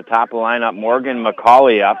bring the top of the lineup, Morgan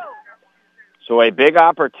McCauley, up. So a big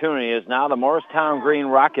opportunity is now the Morristown Green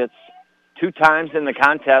Rockets, 2 times in the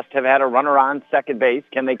contest, have had a runner on second base.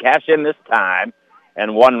 Can they cash in this time?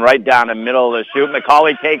 And one right down the middle of the chute.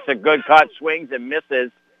 McCauley takes a good cut, swings and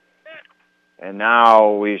misses. And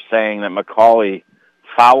now we're saying that McCauley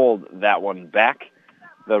fouled that one back,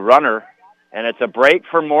 the runner. And it's a break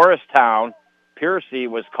for Morristown. Piercy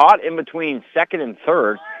was caught in between second and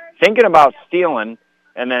third, thinking about stealing,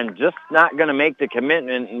 and then just not going to make the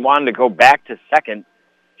commitment and wanted to go back to second.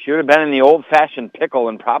 She would have been in the old-fashioned pickle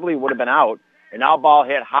and probably would have been out. And now ball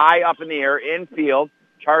hit high up in the air, infield,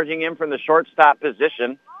 charging in from the shortstop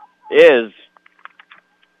position is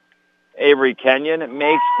Avery Kenyon. It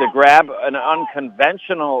makes the grab an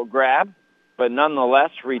unconventional grab, but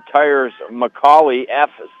nonetheless retires McCauley,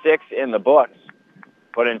 F6 in the books.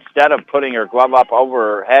 But instead of putting her glove up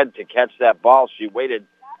over her head to catch that ball, she waited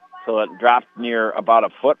till it dropped near about a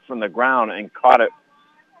foot from the ground and caught it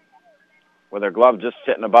with her glove just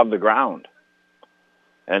sitting above the ground.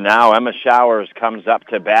 And now Emma Showers comes up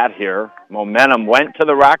to bat here. Momentum went to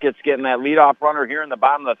the Rockets getting that leadoff runner here in the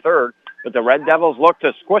bottom of the third, but the Red Devils look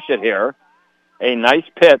to squish it here. A nice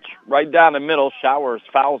pitch right down the middle. Showers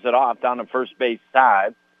fouls it off down the first base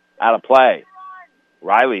side. Out of play.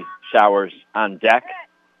 Riley Showers on deck.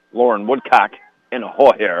 Lauren Woodcock in a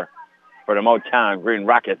hole here for the Motown Green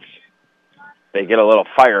Rockets. They get a little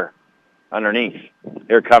fire underneath.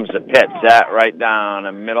 Here comes the pitch. That right down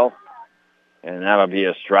the middle. And that'll be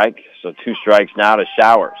a strike. So 2 strikes now to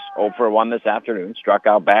Showers. 0 for 1 this afternoon. Struck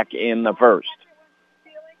out back in the first.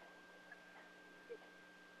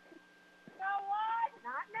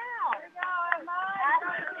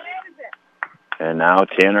 And now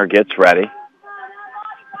Tanner gets ready.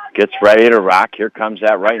 Gets ready to rock. Here comes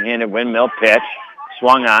that right-handed windmill pitch.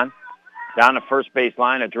 Swung on. Down the first base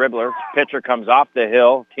line, a dribbler. Pitcher comes off the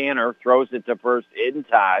hill. Tanner throws it to first in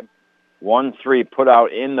time. 1-3 put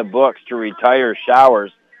out in the books to retire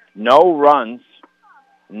Showers. No runs,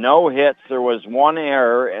 no hits. There was 1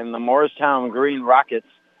 error, and the Morristown Green Rockets,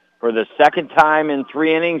 for the second time in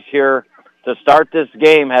 3 innings here to start this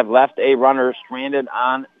game, have left a runner stranded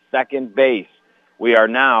on second base. We are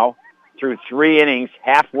now through 3 innings,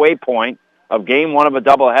 halfway point of game 1 of a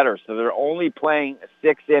doubleheader. So they're only playing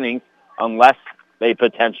 6 innings unless they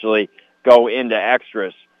potentially go into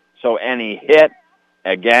extras. So any hit,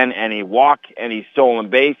 again, any walk, any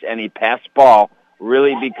stolen base, any pass ball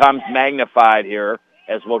really becomes magnified here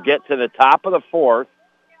as we'll get to the top of the 4th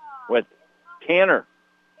with Tanner,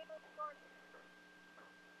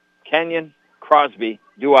 Kenyon, Crosby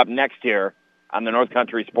due up next here on the North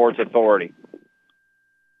Country Sports Authority.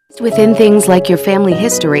 Within things like your family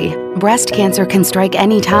history, breast cancer can strike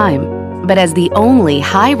any time. But as the only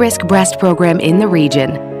high-risk breast program in the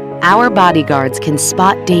region, our bodyguards can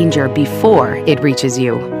spot danger before it reaches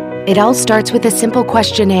you. It all starts with a simple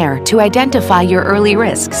questionnaire to identify your early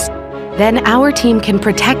risks. Then our team can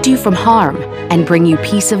protect you from harm and bring you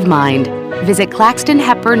peace of mind. Visit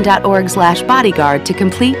claxtonhepburn.org/bodyguard to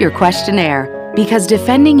complete your questionnaire, because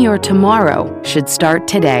defending your tomorrow should start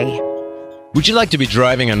today. Would you like to be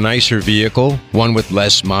driving a nicer vehicle, one with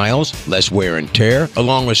less miles, less wear and tear,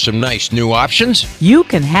 along with some nice new options? You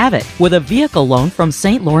can have it with a vehicle loan from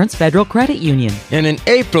St. Lawrence Federal Credit Union. And in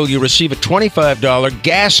April, you receive a $25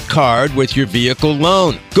 gas card with your vehicle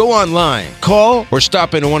loan. Go online, call, or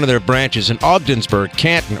stop into one of their branches in Ogdensburg,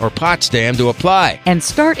 Canton, or Potsdam to apply. And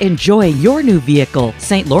start enjoying your new vehicle.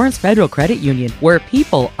 St. Lawrence Federal Credit Union, where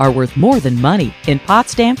people are worth more than money. In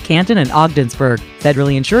Potsdam, Canton, and Ogdensburg.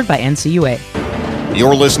 Federally insured by NCUA.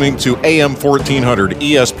 You're listening to AM 1400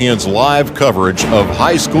 ESPN's live coverage of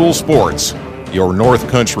high school sports. Your North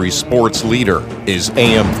Country sports leader is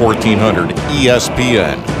AM 1400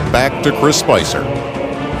 ESPN. Back to Chris Spicer.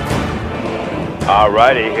 All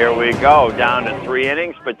righty, here we go. Down to 3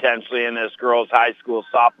 innings potentially in this girls' high school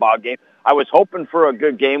softball game. I was hoping for a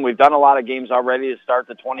good game. We've done a lot of games already to start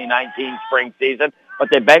the 2019 spring season, but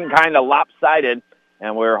they've been kind of lopsided.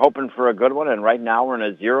 And we're hoping for a good one, and right now we're in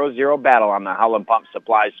a 0-0 battle on the Howland Pump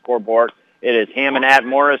Supply scoreboard. It is Hammond at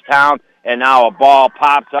Morristown, and now a ball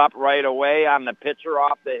pops up right away on the pitcher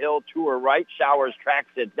off the hill to her right. Showers tracks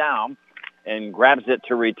it down and grabs it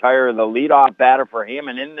to retire the leadoff batter for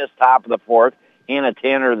Hammond in this top of the fourth, Hannah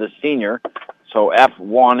Tanner, the senior. So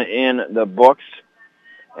F1 in the books,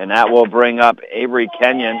 and that will bring up Avery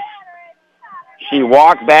Kenyon. She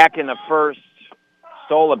walked back in the first,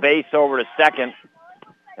 stole a base over to second,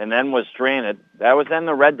 and then was stranded. That was then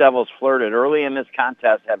the Red Devils flirted early in this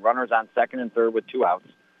contest, had runners on second and third with 2 outs.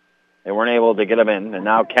 They weren't able to get them in, and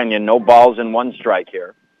now Kenyon, no balls and 1 strike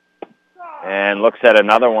here. And looks at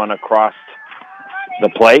another one across the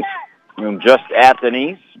plate, just at the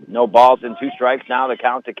knees. No balls and 2 strikes, now the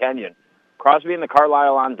count to Kenyon. Crosby and the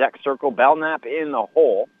Carlisle on deck circle, Belknap in the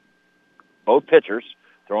hole. Both pitchers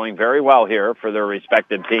throwing very well here for their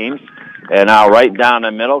respective teams. And now right down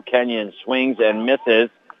the middle, Kenyon swings and misses.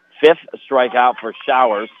 5th strikeout for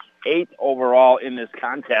Showers. 8th overall in this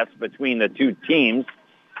contest between the two teams.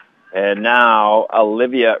 And now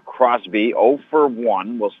Olivia Crosby, 0 for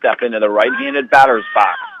 1, will step into the right-handed batter's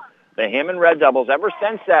box. The Hammond Red Devils, ever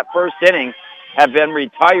since that first inning, have been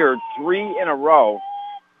retired 3 in a row,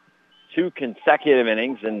 2 consecutive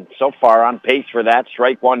innings, and so far on pace for that.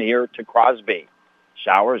 Strike 1 here to Crosby.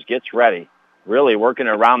 Showers gets ready, really working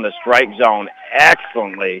around the strike zone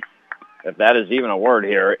excellently, if that is even a word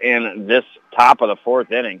here, in this top of the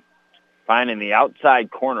 4th inning. Finding the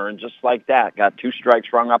outside corner, and just like that, got 2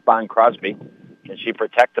 strikes rung up on Crosby. Can she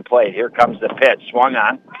protect the plate? Here comes the pitch. Swung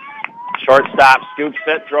on. Shortstop scoops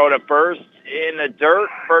it, throw to first in the dirt.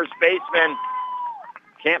 First baseman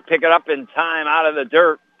can't pick it up in time out of the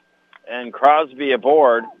dirt. And Crosby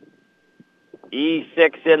aboard.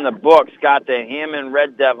 E6 in the books, got the Hammond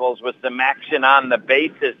Red Devils with some action on the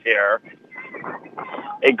bases here.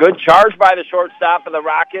 A good charge by the shortstop of the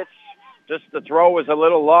Rockets. Just the throw was a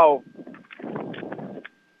little low.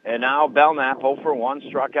 And now Belknap, 0 for 1,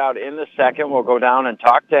 struck out in the second. We'll go down and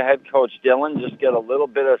talk to head coach Dillon, just get a little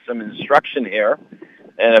bit of some instruction here,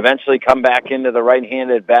 and eventually come back into the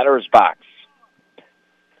right-handed batter's box.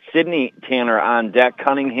 Sydney Tanner on deck,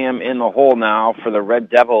 Cunningham in the hole now for the Red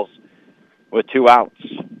Devils with 2 outs.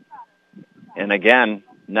 And again,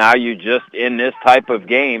 now you just, in this type of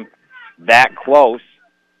game, that close,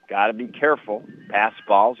 got to be careful. Pass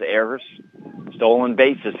balls, errors, stolen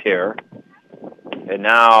bases here. And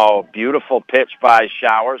now, beautiful pitch by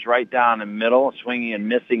Showers, right down the middle. Swinging and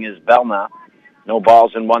missing is Belknap. No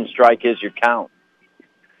balls and 1 strike is your count.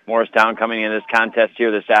 Morristown coming in this contest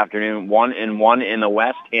here this afternoon, 1-1 in the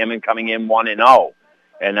West. Hammond coming in 1-0.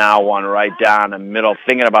 And now one right down the middle,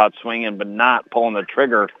 thinking about swinging but not pulling the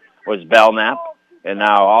trigger was Belknap. And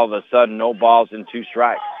now all of a sudden, no balls and 2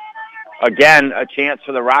 strikes. Again, a chance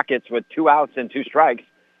for the Rockets with 2 outs and 2 strikes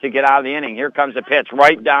to get out of the inning. Here comes a pitch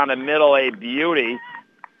right down the middle, a beauty.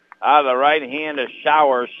 Out of the right hand of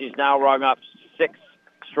Showers. She's now rung up 6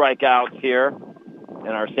 strikeouts here in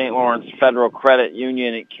our St. Lawrence Federal Credit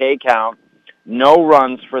Union K count. No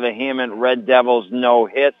runs for the Hammond Red Devils, no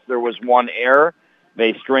hits. There was 1 error.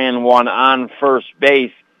 They strand 1 on first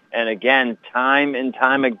base. And again, time and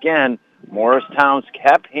time again, Morristown's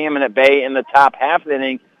kept Hammond at bay in the top half of the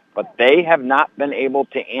inning, but they have not been able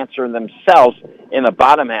to answer themselves in the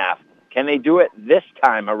bottom half. Can they do it this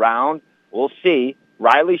time around? We'll see.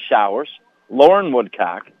 Riley Showers, Lauren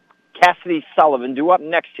Woodcock, Cassidy Sullivan due up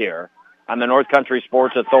next here on the North Country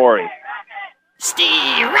Sports Authority.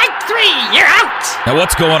 Strike three, you're out! Now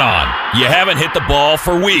what's going on? You haven't hit the ball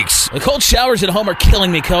for weeks. The cold showers at home are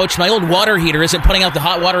killing me, Coach. My old water heater isn't putting out the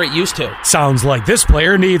hot water it used to. Sounds like this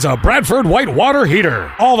player needs a Bradford White water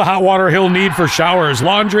heater. All the hot water he'll need for showers,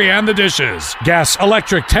 laundry, and the dishes. Gas,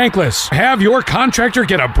 electric, tankless. Have your contractor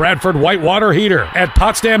get a Bradford White water heater at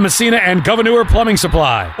Potsdam, Messina, and Gouverneur Plumbing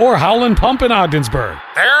Supply. Or Howland Pump in Ogdensburg.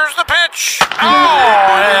 There's the pitch.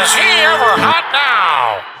 Oh, is he ever hot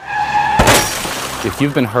now? If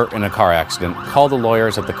you've been hurt in a car accident, call the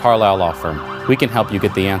lawyers at the Carlisle Law Firm. We can help you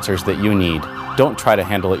get the answers that you need. Don't try to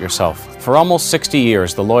handle it yourself. For almost 60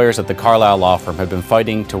 years, the lawyers at the Carlisle Law Firm have been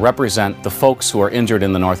fighting to represent the folks who are injured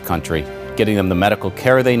in the North Country, getting them the medical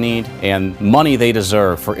care they need and money they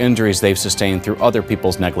deserve for injuries they've sustained through other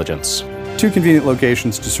people's negligence. 2 convenient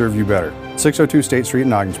locations to serve you better: 602 State Street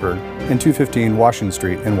in Ogdensburg and 215 Washington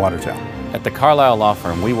Street in Watertown. At the Carlisle Law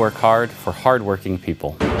Firm, we work hard for hardworking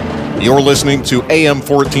people. You're listening to AM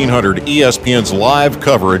 1400 ESPN's live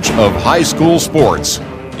coverage of high school sports.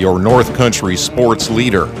 Your North Country sports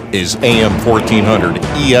leader is AM 1400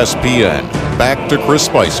 ESPN. Back to Chris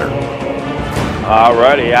Spicer. All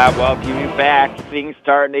righty, I welcome you back. Things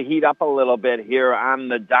starting to heat up a little bit here on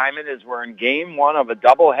the diamond as we're in game one of a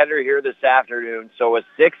doubleheader here this afternoon. So a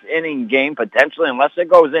 6-inning game potentially, unless it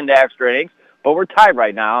goes into extra innings. But we're tied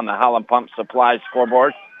right now on the Howland Pump Supply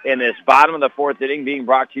scoreboard in this bottom of the fourth inning, being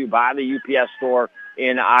brought to you by the UPS store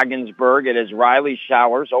in Ogdensburg. It is Riley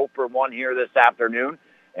Showers, 0 for 1 here this afternoon,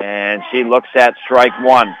 and she looks at strike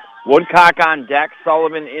one. Woodcock on deck,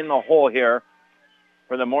 Sullivan in the hole here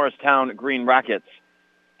for the Morristown Green Rockets.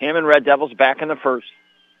 Hammond Red Devils back in the first,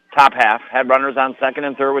 top half, had runners on second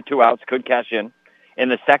and third with 2 outs, could cash in. In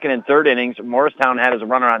the second and third innings, Morristown had as a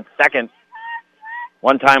runner on second,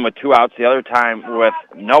 one time with 2 outs, the other time with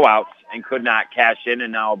no outs, and could not cash in,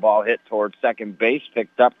 and now a ball hit towards second base,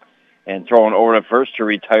 picked up and thrown over to first to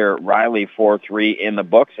retire Riley 4-3 in the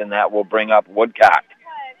books, and that will bring up Woodcock.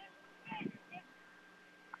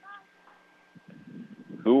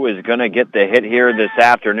 Who is going to get the hit here this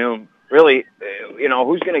afternoon? Really,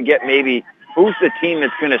 who's going to get who's the team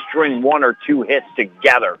that's going to string 1 or 2 hits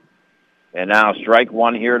together? And now strike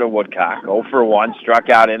one here to Woodcock. 0 for 1, struck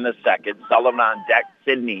out in the second. Sullivan on deck,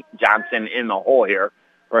 Sidney Johnson in the hole here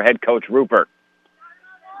for head coach Rupert.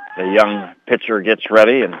 The young pitcher gets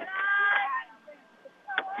ready, and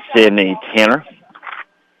Sidney Tanner,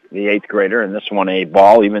 the 8th grader, and this one a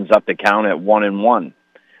ball, evens up the count at 1-1.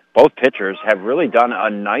 Both pitchers have really done a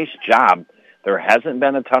nice job. There hasn't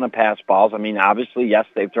been a ton of pass balls. I mean, obviously, yes,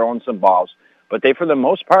 they've thrown some balls, but they, for the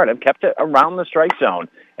most part, have kept it around the strike zone.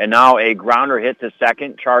 And now a grounder hit to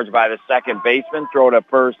second, charged by the second baseman, throw to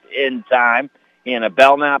first in time, and a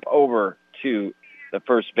Belknap over to the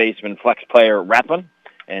first baseman, flex player Rathman.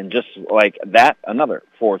 And just like that, another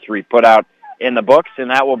 4-3 put out in the books,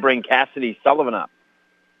 and that will bring Cassidy Sullivan up.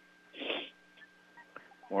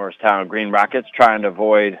 Morristown Green Rockets trying to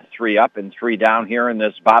avoid 3 up and 3 down here in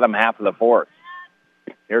this bottom half of the fourth.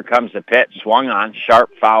 Here comes the pitch, swung on,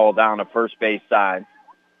 sharp foul down to first base side.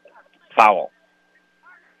 Foul.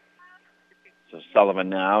 So Sullivan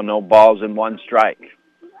now, no balls and 1 strike.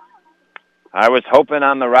 I was hoping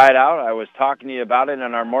on the ride out. I was talking to you about it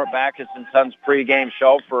in our Mort Backus & Sons pregame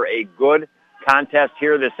show for a good contest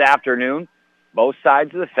here this afternoon. Both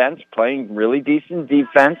sides of the fence playing really decent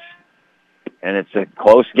defense. And it's a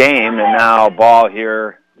close game, and now ball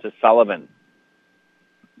here to Sullivan.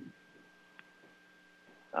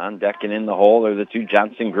 On deck and in the hole are the 2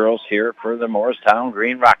 Johnson girls here for the Morristown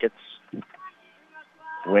Green Rockets.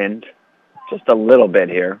 Wind just a little bit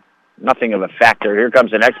here. Nothing of a factor. Here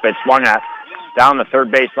comes the next pitch, swung at down the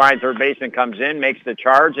third base line. Third baseman comes in, makes the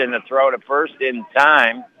charge, and the throw to first in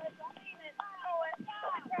time.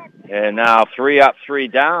 And now 3 up, 3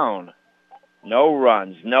 down. No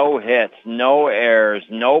runs, no hits, no errors,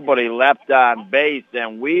 nobody left on base,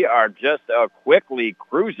 and we are just quickly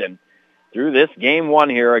cruising through this game one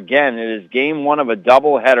here. Again, it is game one of a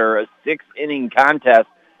doubleheader, a 6-inning contest,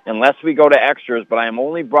 unless we go to extras, but I am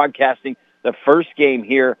only broadcasting the first game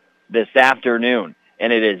here this afternoon,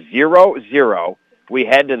 and it is 0-0. We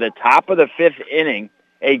head to the top of the 5th inning,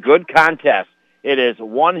 a good contest. It is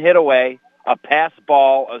 1 hit away, a pass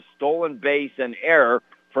ball, a stolen base, an error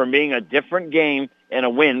from being a different game and a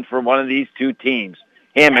win for one of these 2 teams.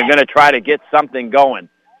 Hammond going to try to get something going.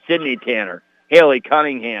 Sidney Tanner, Haley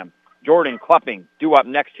Cunningham, Jordan Klupping due up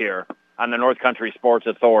next here on the North Country Sports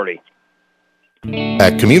Authority.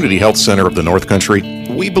 At Community Health Center of the North Country,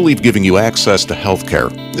 We believe giving you access to health care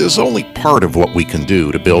is only part of what we can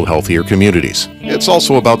do to build healthier communities. It's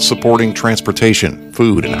also about supporting transportation,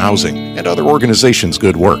 food, and housing, and other organizations'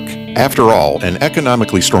 good work. After all, an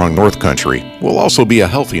economically strong North Country will also be a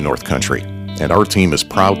healthy North Country, and our team is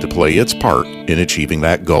proud to play its part in achieving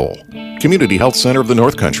that goal. Community Health Center of the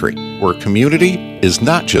North Country, where community is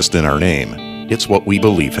not just in our name, it's what we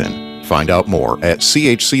believe in. Find out more at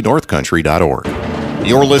chcnorthcountry.org.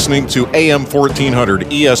 You're listening to AM 1400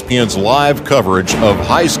 ESPN's live coverage of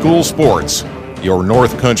high school sports. Your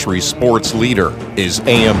North Country sports leader is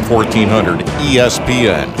AM 1400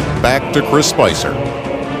 ESPN. Back to Chris Spicer.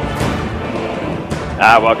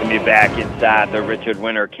 Welcome you back inside the Richard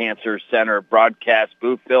Winter Cancer Center broadcast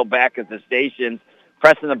booth. Bill back at the stations,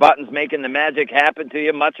 pressing the buttons, making the magic happen to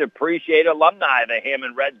you. Much appreciated. Alumni of the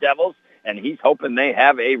Hammond Red Devils, and he's hoping they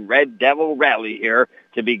have a Red Devil rally here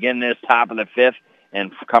to begin this top of the fifth.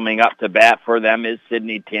 And coming up to bat for them is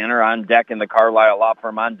Sidney Tanner on deck in the Carlisle Law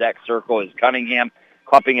Firm. On deck circle is Cunningham.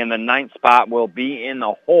 Clupping in the ninth spot will be in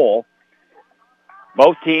the hole.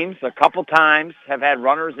 Both teams a couple times have had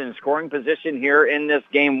runners in scoring position here in this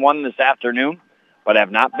game one this afternoon, but have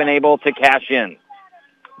not been able to cash in.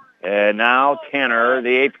 And now Tanner,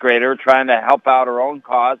 the eighth grader, trying to help out her own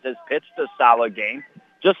cause, has pitched a solid game,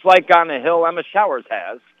 just like on the hill Emma Showers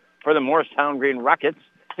has for the Morristown Green Rockets.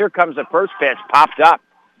 Here comes the first pitch, popped up.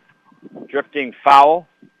 Drifting foul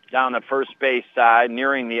down the first base side,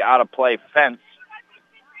 nearing the out-of-play fence.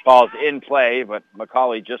 Ball's in play, but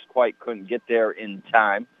McCauley just quite couldn't get there in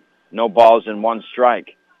time. No balls and one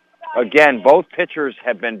strike. Again, both pitchers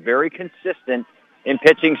have been very consistent in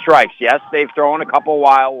pitching strikes. Yes, they've thrown a couple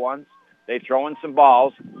wild ones. They've thrown some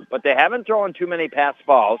balls, but they haven't thrown too many pass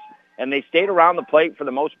balls, and they stayed around the plate for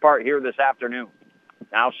the most part here this afternoon.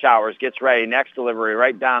 Now Showers gets ready. Next delivery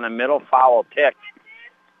right down the middle. Foul tick.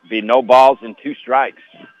 Be no balls and two strikes.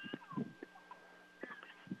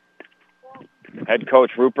 Head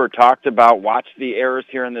coach Rupert talked about watch the errors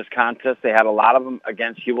here in this contest. They had a lot of them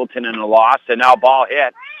against Hewelton in a loss. And now ball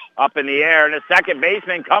hit up in the air. And the second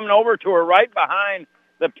baseman coming over to her right behind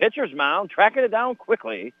the pitcher's mound, tracking it down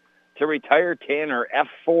quickly to retire Tanner.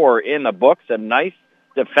 F4 in the books. A nice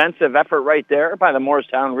defensive effort right there by the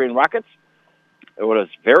Morristown Green Rockets. It was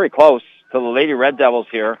very close to the Lady Red Devils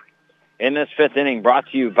here in this fifth inning, brought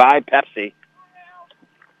to you by Pepsi,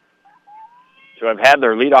 to have had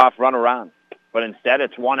their leadoff run around. But instead,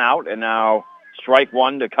 it's one out, and now strike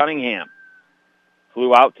one to Cunningham.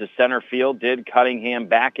 Flew out to center field, did Cunningham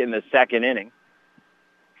back in the second inning.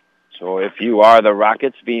 So if you are the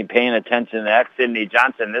Rockets paying attention to that, Sidney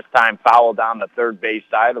Johnson this time fouled down the third base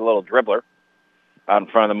side, a little dribbler out in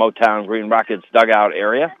front of the Motown Green Rockets dugout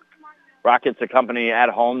area. Rockets accompany at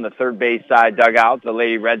home the third base side dugout. The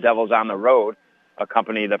Lady Red Devils on the road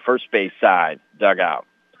accompany the first base side dugout.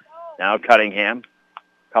 Now Cunningham,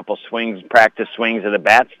 couple swings, practice swings of the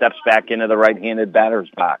bat, steps back into the right-handed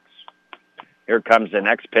batter's box. Here comes the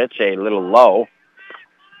next pitch, a little low.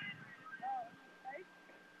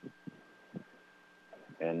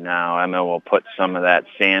 And now Emma will put some of that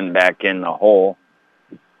sand back in the hole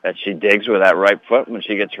that she digs with that right foot when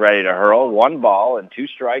she gets ready to hurl. One ball and two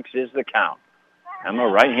strikes is the count. Emma,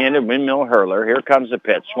 right-handed windmill hurler. Here comes the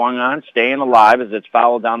pitch. Swung on, staying alive as it's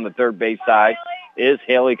fouled down the third base side is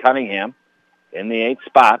Haley Cunningham in the eighth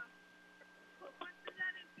spot.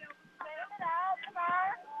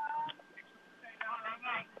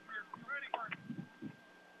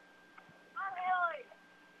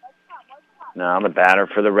 Now the batter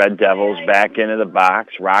for the Red Devils back into the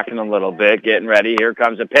box, rocking a little bit, getting ready. Here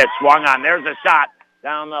comes a pitch. Swung on. There's a shot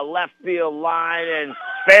down the left field line and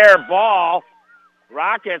fair ball.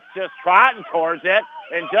 Rockets just trotting towards it.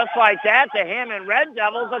 And just like that, the Hammond Red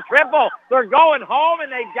Devils, a triple. They're going home,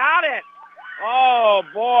 and they got it. Oh,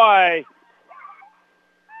 boy.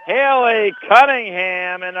 Haley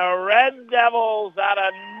Cunningham and the Red Devils out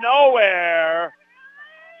of nowhere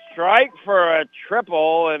strike for a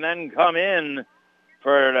triple and then come in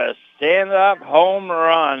for the stand-up home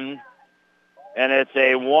run. And it's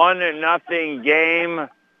a 1-0 game.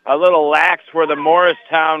 A little lax for the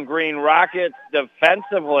Morristown Green Rockets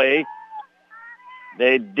defensively.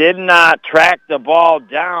 They did not track the ball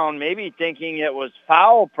down, maybe thinking it was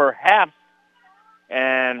foul perhaps.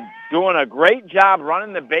 And doing a great job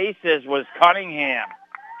running the bases was Cunningham.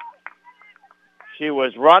 She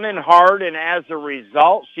was running hard, and as a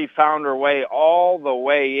result, she found her way all the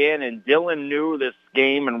way in, and Dylan knew this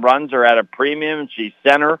game and runs are at a premium. She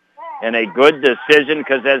sent her in a good decision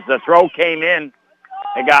because as the throw came in,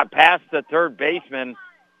 it got past the third baseman,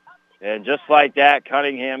 and just like that,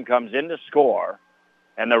 Cunningham comes in to score.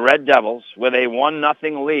 And the Red Devils with a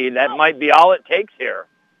 1-0 lead. That might be all it takes here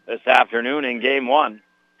this afternoon in Game 1.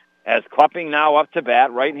 As Klupping now up to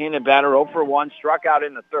bat, right-handed batter 0 for 1, struck out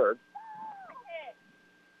in the third.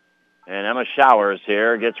 And Emma Showers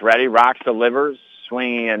here gets ready, rocks, delivers,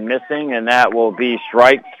 swinging and missing, and that will be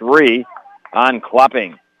strike 3 on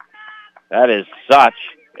Klupping. That is such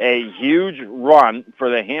a huge run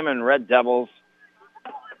for the Hammond Red Devils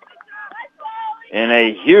and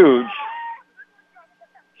a huge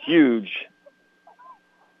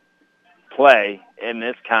play in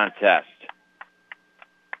this contest.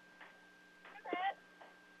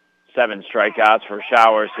 7 strikeouts for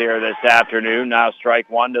Showers here this afternoon. Now strike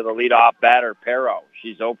 1 to the leadoff batter, Perro.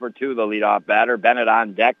 She's 0 for 2, the leadoff batter. Bennett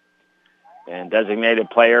on deck. And designated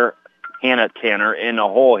player Hannah Tanner in the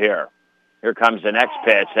hole here. Here comes the next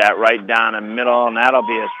pitch, that right down the middle, and that'll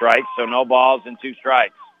be a strike. So no balls and 2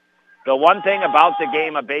 strikes. The one thing about the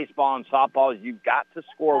game of baseball and softball is you've got to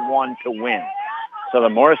score 1 to win. So the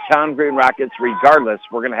Morristown Green Rockets, regardless,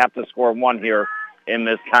 we're going to have to score 1 here in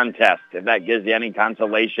this contest. If that gives you any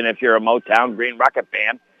consolation, if you're a Motown Green Rocket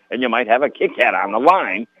fan, and you might have a Kit Kat on the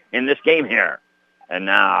line in this game here. And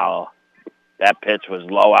now that pitch was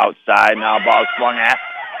low outside. Now ball swung at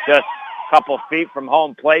just a couple feet from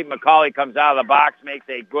home plate. McCauley comes out of the box, makes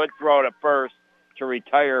a good throw to first to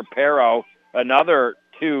retire Perro. Another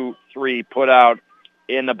 2-3 put out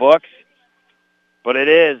in the books. But it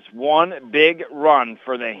is one big run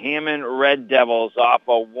for the Hammond Red Devils off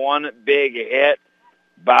of one big hit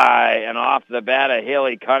by and off the bat of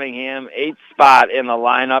Haley Cunningham. 8th spot in the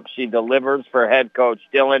lineup. She delivers for head coach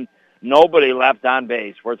Dillon. Nobody left on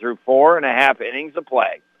base. We're through 4.5 innings of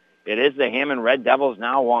play. It is the Hammond Red Devils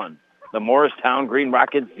now 1. The Morristown Green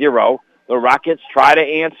Rockets 0. The Rockets try to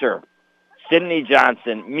answer. Sydney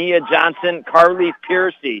Johnson, Mia Johnson, Carly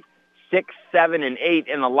Piercy, 6, 7, and 8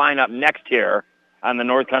 in the lineup next here on the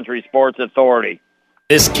North Country Sports Authority.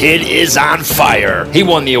 This kid is on fire. He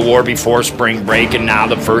won the award before spring break and now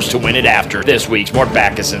the first to win it after. This week's Mort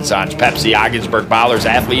Backus & Sons Pepsi Ogdensburg Ballers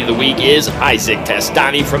Athlete of the Week is Isaac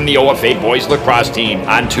Testani from the OFA Boys Lacrosse team.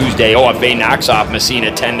 On Tuesday, OFA knocks off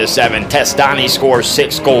Messina 10-7. Testani scores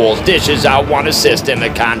 6 goals, dishes out 1 assist in the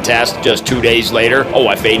contest. Just 2 days later,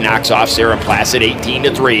 OFA knocks off Sarah Placid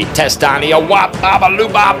 18-3. Testani a wop, baba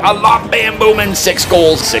loobop, a lop, bam, boom, and 6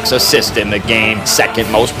 goals, 6 assists in the game.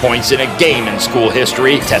 Second most points in a game in school history.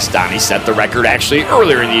 Testani set the record actually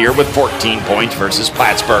earlier in the year with 14 points versus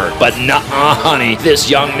Plattsburgh. But nuh-uh, honey, this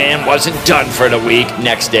young man wasn't done for the week.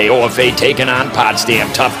 Next day, OFA taking on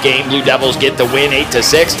Potsdam. Tough game. Blue Devils get the win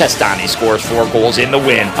 8-6. Testani scores 4 goals in the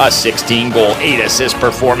win. A 16-goal, 8-assist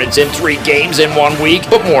performance in 3 games in 1 week.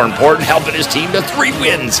 But more important, helping his team to 3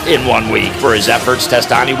 wins in 1 week. For his efforts,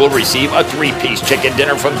 Testani will receive a 3-piece chicken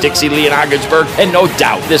dinner from Dixie Lee in Ogdensburg. And no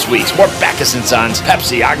doubt, this week's Mort Backus & Sons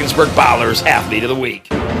Pepsi Ogdensburg Ballers Athlete of the Week.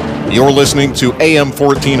 You're listening to AM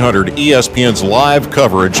 1400 ESPN's live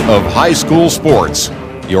coverage of high school sports.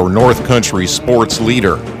 Your North Country sports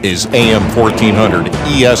leader is AM 1400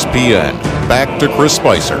 ESPN. Back to Chris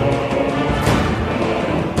Spicer.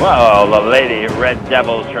 Well, the Lady Red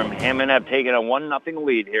Devils from Hammond have taken a 1-0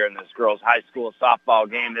 lead here in this girls' high school softball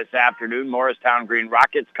game this afternoon. Morristown Green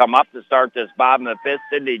Rockets come up to start this bottom of the 5th.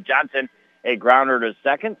 Sydney Johnson, a grounder to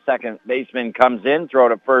second. Second baseman comes in, throw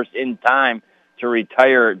to first in time to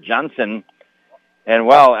retire Johnson. And,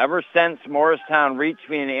 well, ever since Morristown reached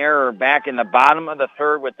me an error back in the bottom of the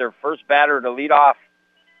 3rd with their first batter to lead off,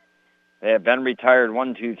 they have been retired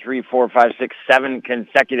 7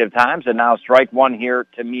 consecutive times, and now strike 1 here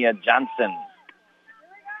to Mia Johnson.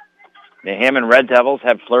 The Hammond Red Devils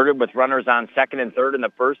have flirted with runners on second and third in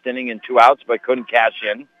the first inning and 2 outs, but couldn't cash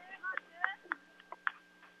in.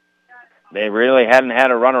 They really hadn't had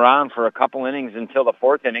a runner on for a couple innings until the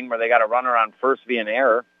 4th inning where they got a runner on first via an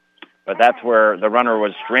error. But that's where the runner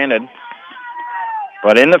was stranded.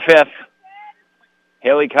 But in the 5th,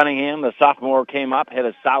 Haley Cunningham, the sophomore, came up, hit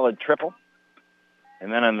a solid triple.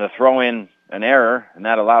 And then in the throw-in, an error, and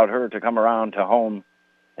that allowed her to come around to home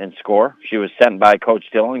and score. She was sent by Coach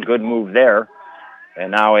Dillon. Good move there.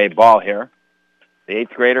 And now a ball here. The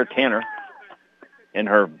 8th grader, Tanner, in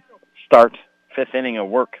her start, 5th inning of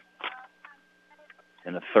work.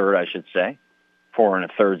 In the 3rd, I should say. 4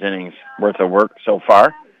 1/3 innings worth of work so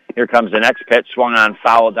far. Here comes the next pitch, swung on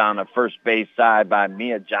foul down the first base side by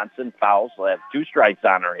Mia Johnson. Foul, so have 2 strikes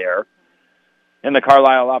on her here. In the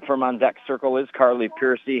Carlisle Law Firm on deck circle is Carly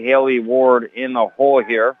Piercy. Haley Ward in the hole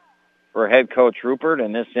here for head coach Rupert.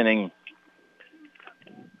 And this inning,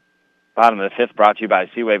 bottom of the 5th, brought to you by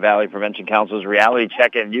Seaway Valley Prevention Council's Reality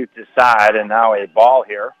Check and Youth Decide. And now a ball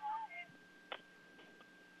here.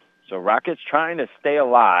 So Rockets trying to stay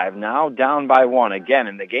alive, now down by 1. Again,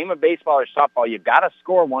 in the game of baseball or softball, you've got to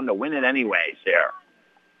score 1 to win it anyways here.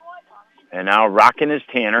 And now rocking is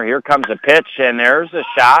Tanner. Here comes a pitch, and there's a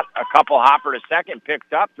shot. A couple hopper to second,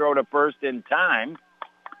 picked up, throw to first in time.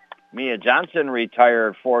 Mia Johnson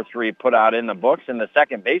retired 4-3, put out in the books, and the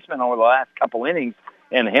second baseman over the last couple innings,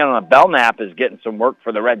 and Hannah Belknap is getting some work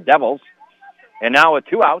for the Red Devils. And now with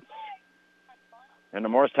 2 outs, and the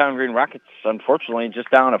Morristown Green Rockets, unfortunately, just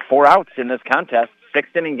down to 4 outs in this contest.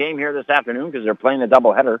 6th inning game here this afternoon because they're playing a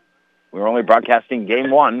doubleheader. We were only broadcasting game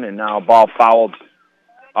 1, and now a ball fouled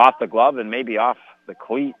off the glove and maybe off the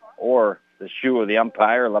cleat or the shoe of the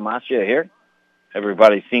umpire, Lamasia here.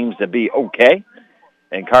 Everybody seems to be okay.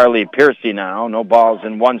 And Carly Piercy now, no balls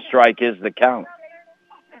and 1 strike is the count.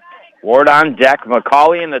 Ward on deck.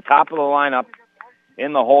 McCauley in the top of the lineup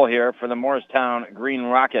in the hole here for the Morristown Green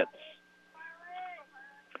Rockets.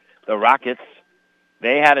 The Rockets,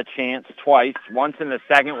 they had a chance twice, once in the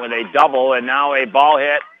second with a double, and now a ball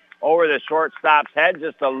hit over the shortstop's head,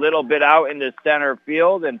 just a little bit out into center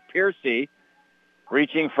field, and Piercy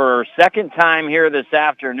reaching for her second time here this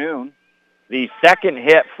afternoon. The second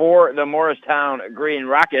hit for the Morristown Green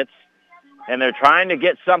Rockets, and they're trying to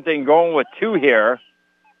get something going with 2 here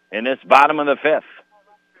in this bottom of the 5th.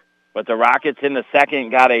 But the Rockets in the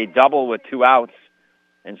second got a double with 2 outs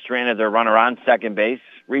and stranded their runner on second base.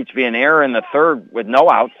 Reached via an error in the third with no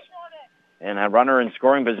outs and a runner in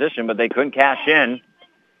scoring position, but they couldn't cash in.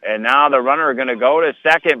 And now the runner going to go to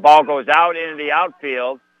second. Ball goes out into the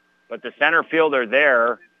outfield, but the center fielder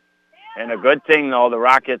there. And a good thing, though, the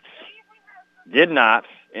Rockets did not,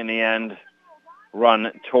 in the end,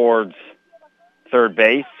 run towards third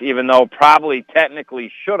base, even though probably technically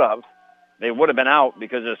should have. They would have been out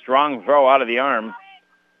because of a strong throw out of the arm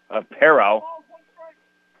of Perro.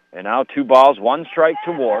 And now 2 balls, 1 strike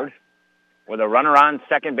to Ward with a runner on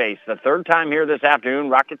second base. The third time here this afternoon,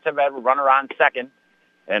 Rockets have had a runner on second.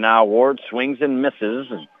 And now Ward swings and misses.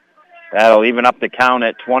 And that'll even up the count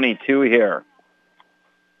at 22 here.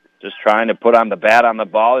 Just trying to put on the bat on the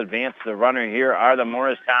ball. Advance the runner here are the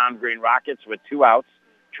Morristown Green Rockets with 2 outs,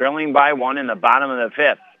 trailing by 1 in the bottom of the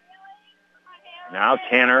 5th. Now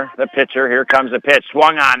Tanner, the pitcher. Here comes the pitch.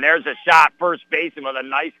 Swung on. There's a shot. First baseman with a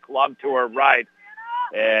nice club to her right.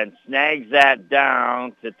 And snags that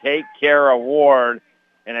down to take care of Ward.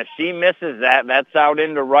 And if she misses that, that's out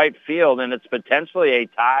into right field, and it's potentially a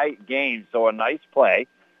tie game. So a nice play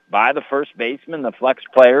by the first baseman, the flex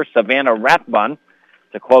player, Savannah Rathbun,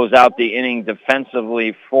 to close out the inning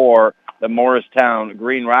defensively for the Morristown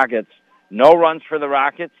Green Rockets. No runs for the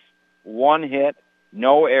Rockets, 1 hit,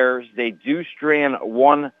 no errors. They do strand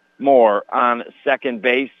 1 more on second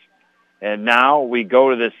base. And now we go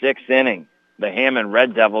to the 6th inning. The Hammond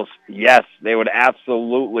Red Devils, yes, they would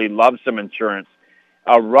absolutely love some insurance.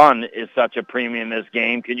 A run is such a premium in this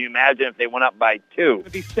game. Can you imagine if they went up by 2?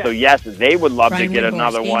 So, yes, they would love to get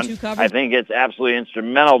another one. I think it's absolutely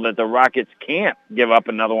instrumental that the Rockets can't give up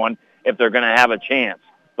another one if they're going to have a chance.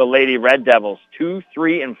 The Lady Red Devils, 2,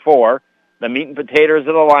 3, and 4. The meat and potatoes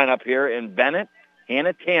of the lineup here in Bennett,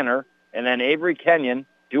 Hannah Tanner, and then Avery Kenyon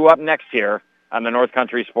due up next here on the North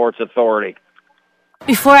Country Sports Authority.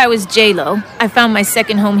 Before I was J-Lo, I found my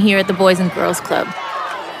second home here at the Boys and Girls Club.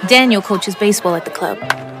 Daniel coaches baseball at the club.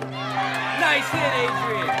 Nice hit,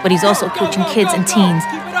 Adrian. But he's also coaching kids and teens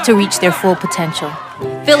to reach their full potential.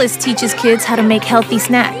 Phyllis teaches kids how to make healthy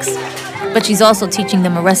snacks, but she's also teaching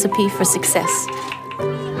them a recipe for success.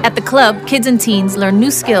 At the club, kids and teens learn new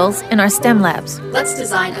skills in our STEM labs. Let's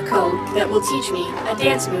design a code that will teach me a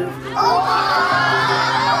dance move.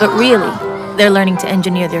 But really, they're learning to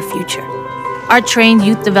engineer their future. Our trained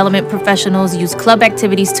youth development professionals use club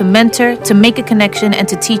activities to mentor, to make a connection, and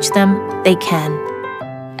to teach them they can.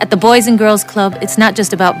 At the Boys and Girls Club, it's not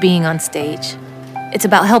just about being on stage. It's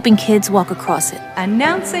about helping kids walk across it.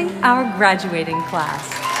 Announcing our graduating class.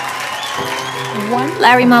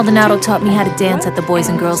 Larry Maldonado taught me how to dance at the Boys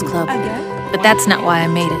and Girls Club. But that's not why I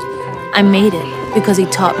made it. I made it because he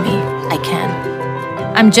taught me I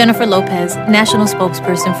can. I'm Jennifer Lopez, National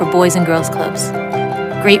Spokesperson for Boys and Girls Clubs.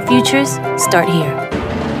 Great futures start here.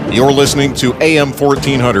 You're listening to AM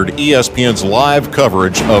 1400 ESPN's live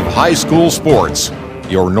coverage of high school sports.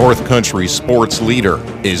 Your North Country sports leader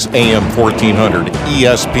is AM 1400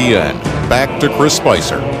 ESPN. Back to Chris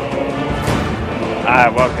Spicer.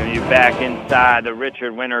 I welcome you back inside the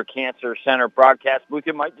Richard Winter Cancer Center broadcast booth.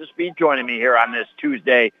 You might just be joining me here on this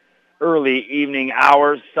Tuesday early evening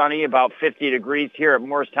hours. Sunny, about 50 degrees here at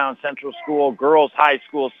Morristown Central School Girls High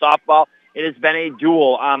School softball. It has been a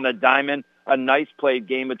duel on the diamond, a nice played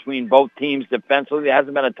game between both teams defensively. There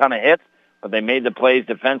hasn't been a ton of hits, but they made the plays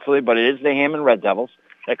defensively. But it is the Hammond Red Devils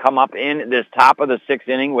that come up in this top of the 6th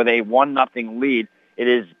inning with a 1-0 lead. It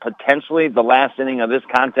is potentially the last inning of this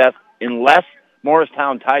contest unless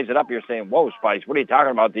Morristown ties it up. You're saying, whoa, Spice, what are you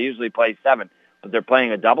talking about? They usually play 7, but they're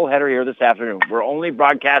playing a doubleheader here this afternoon. We're only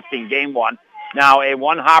broadcasting game 1. Now a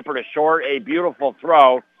one-hopper to short, a beautiful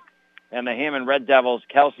throw, and the Hammond Red Devils,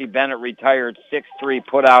 Kelsey Bennett retired, 6-3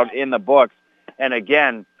 put out in the books. And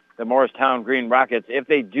again, the Morristown Green Rockets, if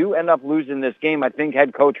they do end up losing this game, I think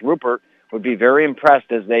head coach Rupert would be very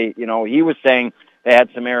impressed as they, he was saying they had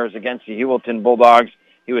some errors against the Hewelton Bulldogs.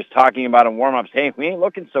 He was talking about in warm-ups, hey, we ain't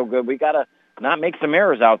looking so good. We got to not make some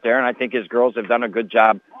errors out there, and I think his girls have done a good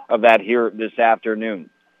job of that here this afternoon.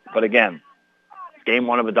 But again, game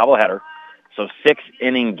 1 of a doubleheader, so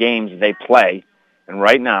 6-inning games they play, and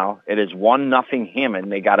right now it is 1-0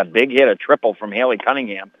 Hammond. They got a big hit, a triple from Haley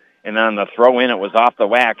Cunningham, and then on the throw-in it was off the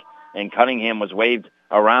whack, and Cunningham was waved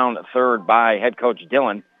around third by head coach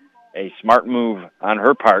Dillon. A smart move on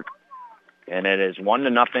her part. And it is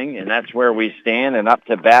 1-0, and that's where we stand. And up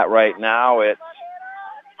to bat right now, it's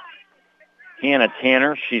Hannah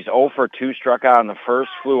Tanner. She's 0 for 2, struck out in the first,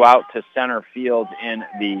 flew out to center field in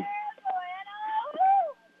the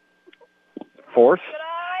 4th.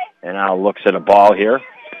 And now looks at a ball here.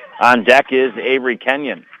 On deck is Avery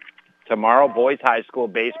Kenyon. Tomorrow, boys high school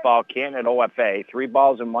baseball, Canton at OFA. 3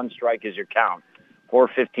 balls and 1 strike is your count.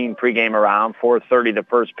 4:15 pregame around, 4:30 the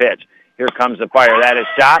first pitch. Here comes the fire. That is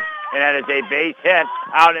shot, and that is a base hit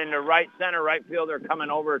out into right center. Right fielder coming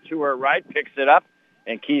over to her right, picks it up,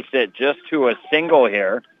 and keeps it just to a single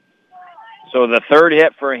here. So the 3rd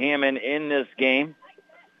hit for Hammond in this game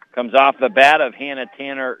comes off the bat of Hannah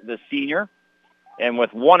Tanner, the senior. And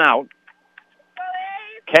with 1 out,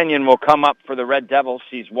 Kenyon will come up for the Red Devils.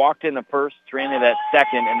 She's walked in the first, stranded at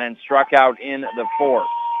second, and then struck out in the 4th.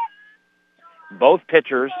 Both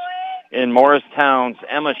pitchers in Morristown's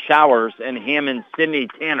Emma Showers and Hammond's Sydney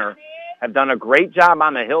Tanner have done a great job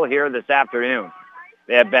on the hill here this afternoon.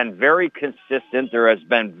 They have been very consistent. There has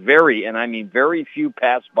been very few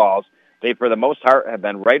pass balls. They, for the most part, have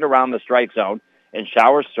been right around the strike zone. And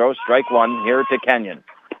Showers throws strike 1 here to Kenyon.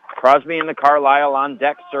 Crosby and the Carlisle on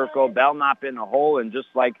deck circle. Belknap in the hole, and just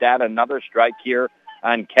like that, another strike here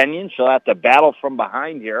on Kenyon. She'll have to battle from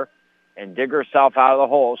behind here and dig herself out of the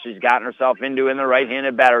hole she's gotten herself into in the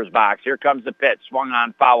right-handed batter's box. Here comes the pitch, swung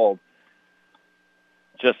on, fouled.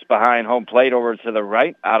 Just behind home plate over to the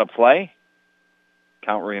right, out of play.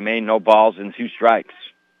 Count remain, no balls and 2 strikes.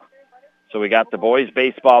 So we got the boys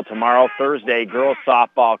baseball tomorrow, Thursday, girls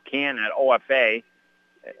softball Canton at OFA.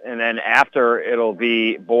 And then after, it'll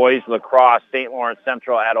be boys lacrosse, St. Lawrence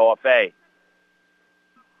Central at OFA.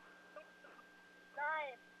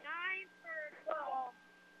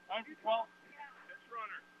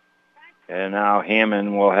 And now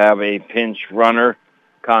Hammond will have a pinch runner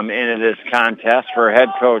come into this contest for head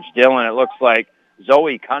coach Dillon. It looks like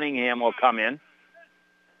Zoe Cunningham will come in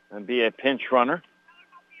and be a pinch runner.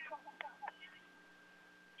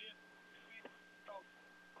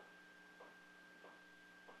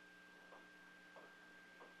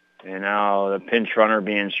 And now the pinch runner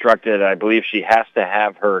being instructed, I believe she has to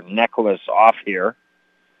have her necklace off here.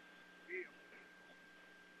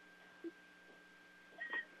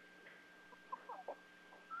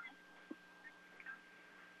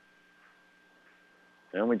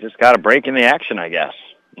 And we just got a break in the action, I guess.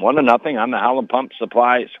 1-0 on the Howland Pump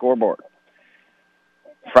Supply scoreboard.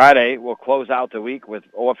 Friday, we'll close out the week with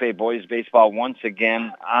OFA boys baseball once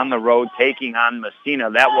again on the road, taking on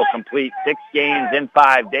Messina. That will complete 6 games in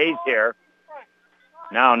 5 days here.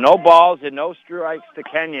 Now, no balls and no strikes to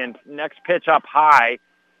Kenyon. Next pitch up high,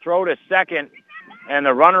 throw to second, and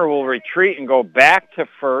the runner will retreat and go back to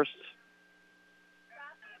first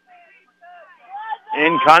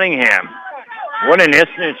in Cunningham. What an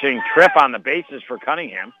astonishing trip on the bases for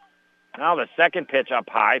Cunningham. Now the second pitch up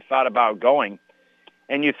high, thought about going.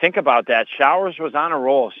 And you think about that, Showers was on a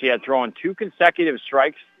roll. She had thrown 2 consecutive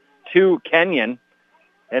strikes to Kenyon.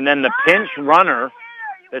 And then the pinch runner,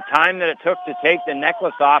 the time that it took to take the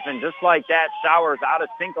necklace off, and just like that, Showers out of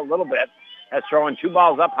sync a little bit, has thrown 2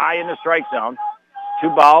 balls up high in the strike zone. 2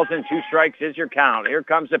 balls and 2 strikes is your count. Here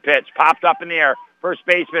comes the pitch, popped up in the air. First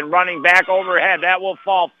baseman running back overhead. That will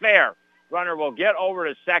fall fair. Runner will get over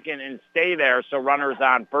to second and stay there, so runners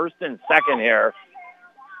on first and second here.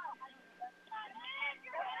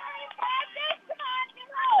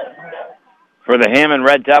 For the Hammond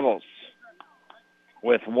Red Devils,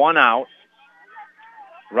 with 1 out,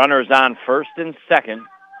 runners on first and second.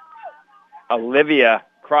 Olivia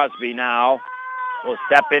Crosby now will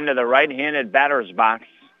step into the right-handed batter's box.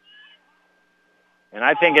 And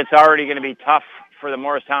I think it's already going to be tough for the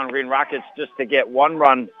Morristown Green Rockets just to get one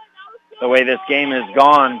run the way this game has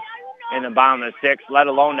gone in the bottom of the sixth, let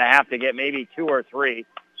alone to have to get maybe 2 or 3.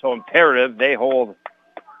 So imperative they hold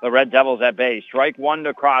the Red Devils at bay. Strike one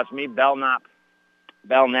to Crosby. Belknap,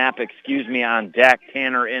 on deck.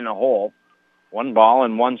 Tanner in the hole. 1 ball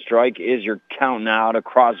and 1 strike is your count now to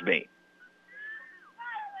Crosby.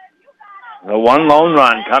 The one lone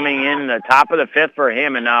run coming in the top of the fifth for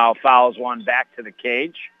Hammond now fouls one back to the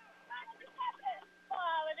cage.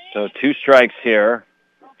 So 2 strikes here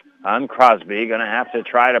on Crosby. Going to have to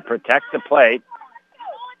try to protect the plate.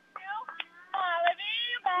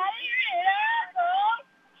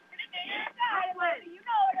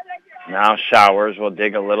 Now Showers will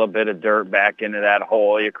dig a little bit of dirt back into that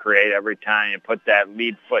hole you create every time you put that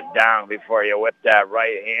lead foot down before you whip that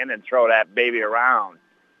right hand and throw that baby around.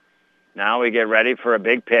 Now we get ready for a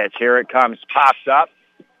big pitch. Here it comes. Pops up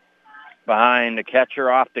behind the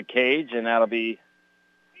catcher off the cage, and that'll be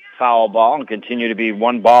foul ball and continue to be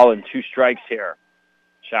 1 ball and 2 strikes here.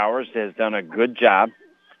 Showers has done a good job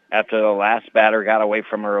after the last batter got away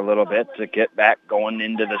from her a little bit to get back going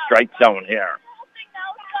into the strike zone here.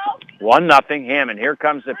 1-0 Hammond. Here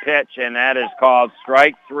comes the pitch, and that is called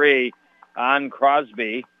strike 3 on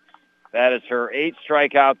Crosby. That is her 8th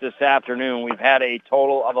strikeout this afternoon. We've had a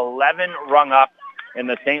total of 11 rung up in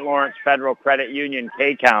the St. Lawrence Federal Credit Union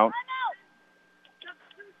K count.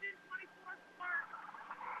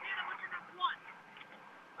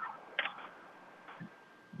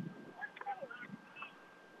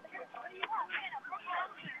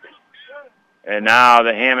 And now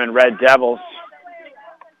the Hammond Red Devils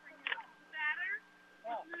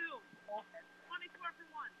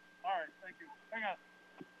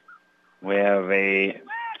we have a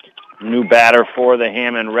new batter for the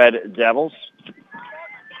Hammond Red Devils.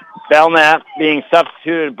 Belknap being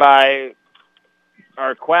substituted by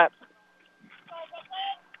Arquette.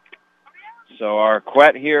 So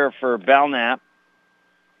Arquette here for Belknap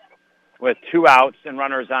with 2 outs and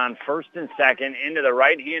runners on first and second into the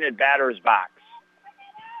right-handed batter's box.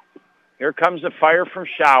 Here comes the fire from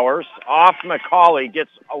Showers. Off McCauley,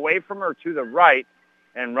 gets away from her to the right,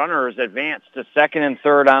 and runners advance to second and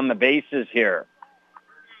third on the bases here.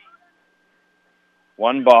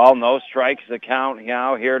 1 ball, no strikes, the count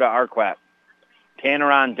now here to Arquette.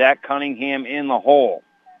 Tanner on deck, Cunningham in the hole.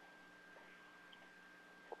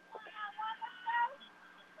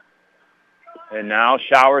 And now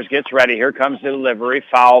Showers gets ready. Here comes the delivery.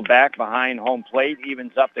 Foul back behind home plate.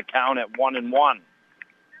 Evens up the count at 1-1.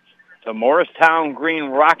 The Morristown Green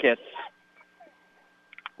Rockets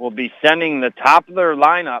will be sending the top of their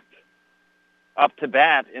lineup up to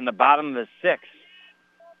bat in the bottom of the 6th.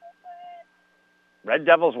 Red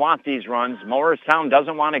Devils want these runs. Morristown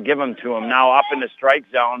doesn't want to give them to them. Now up in the strike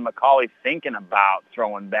zone, McCauley thinking about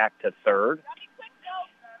throwing back to third.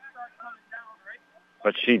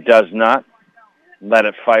 But she does not. Let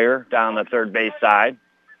it fire down the third base side.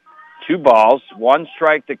 2 balls, 1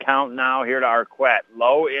 strike to count now here to Arquette.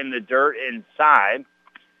 Low in the dirt inside.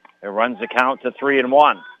 It runs the count to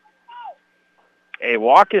 3-1. A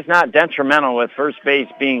walk is not detrimental with first base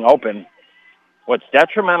being open. What's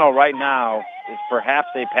detrimental right now is perhaps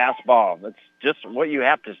a pass ball. That's just what you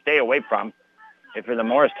have to stay away from if you're the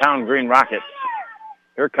Morristown Green Rockets.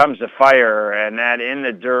 Here comes the fire, and that in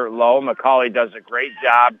the dirt low. McCauley does a great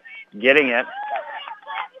job getting it.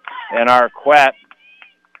 And Arquette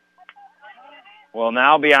will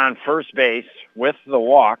now be on first base with the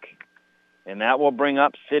walk, and that will bring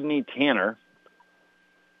up Sydney Tanner.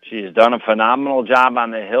 She's done a phenomenal job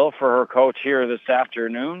on the hill for her coach here this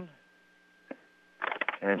afternoon,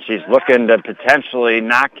 and she's looking to potentially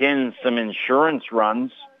knock in some insurance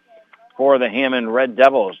runs for the Hammond Red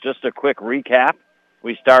Devils. Just a quick recap.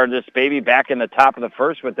 We started this baby back in the top of the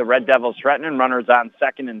first with the Red Devils threatening, runners on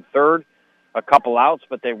second and third. A couple outs,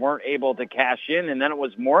 but they weren't able to cash in. And then it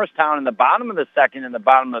was Morristown in the bottom of the second and the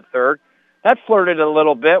bottom of the third. That flirted a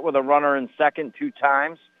little bit with a runner in second 2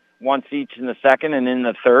 times, once each in the second and in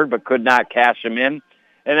the third, but could not cash them in.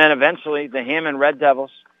 And then eventually the Hammond Red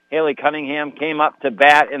Devils, Haley Cunningham came up to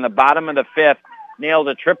bat in the bottom of the 5th, nailed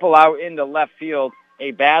a triple out into left field,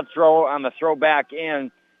 a bad throw on the throw back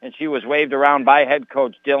in, and she was waved around by head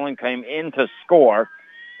coach Dillon, came in to score.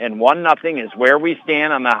 And 1-0 is where we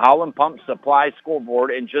stand on the Howland Pump Supply scoreboard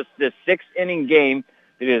in just this 6-inning game.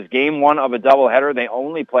 It is game 1 of a doubleheader. They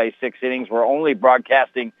only play 6 innings. We're only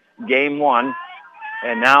broadcasting game 1.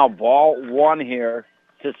 And now ball 1 here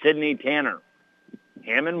to Sydney Tanner.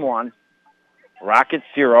 Hammond 1, Rockets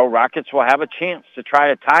 0. Rockets will have a chance to try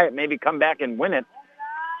to tie it, maybe come back and win it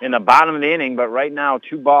in the bottom of the inning. But right now,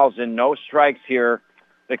 2 balls and no strikes here.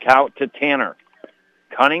 The count to Tanner.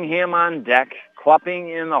 Cunningham on deck. clupping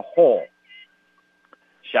in the hole.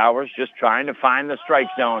 Showers just trying to find the strike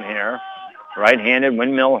zone here. Right-handed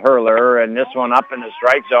windmill hurler, and this one up in the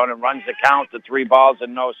strike zone and runs the count to 3 balls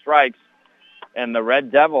and no strikes. And the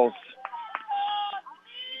Red Devils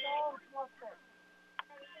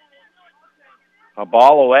a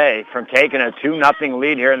ball away from taking a 2-0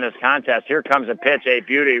 lead here in this contest. Here comes a pitch, a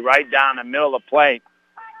beauty, right down the middle of the plate.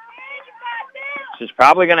 She's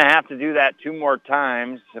probably going to have to do that 2 more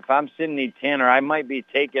times. If I'm Sydney Tanner, I might be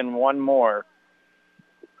taking 1 more.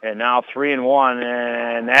 And now 3-1,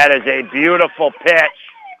 and that is a beautiful pitch.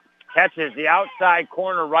 Catches the outside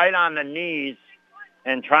corner right on the knees,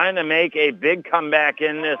 and trying to make a big comeback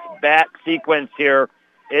in this bat sequence here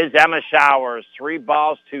is Emma Showers. 3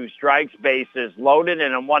 balls, 2 strikes, bases loaded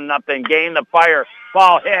in a 1-0 game. The fire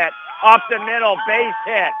ball hit up the middle, base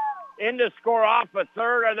hit. In to score off a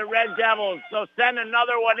third are the Red Devils. So send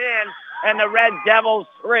another one in, and the Red Devils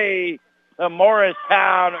 3, the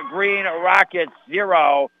Morristown Green Rockets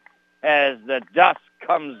 0, as the dust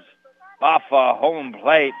comes off a home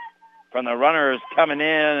plate from the runners coming in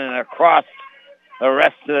and across the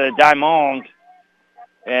rest of the diamond.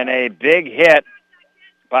 And a big hit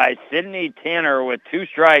by Sydney Tanner with 2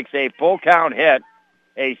 strikes, a full count hit,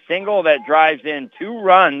 a single that drives in 2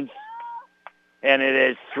 runs, and it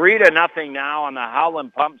is 3-0 now on the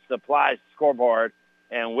Howland Pump Supply scoreboard.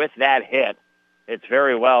 And with that hit, it's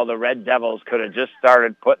very well the Red Devils could have just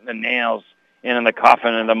started putting the nails in the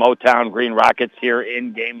coffin of the Motown Green Rockets here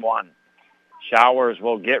in Game 1. Showers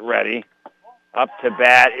will get ready. Up to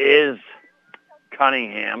bat is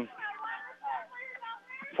Cunningham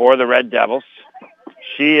for the Red Devils.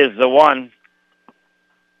 She is the one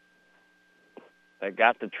that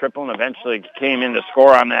got the triple and eventually came in to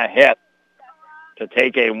score on that hit to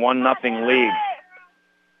take a 1-0 lead.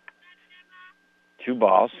 2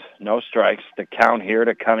 balls, no strikes. The count here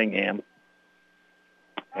to Cunningham.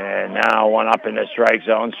 And now one up in the strike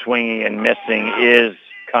zone. Swinging and missing is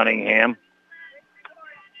Cunningham.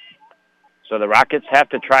 So the Rockets have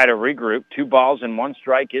to try to regroup. 2 balls and 1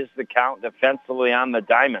 strike is the count defensively on the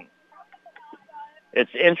diamond.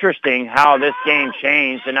 It's interesting how this game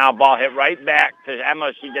changed, and now ball hit right back to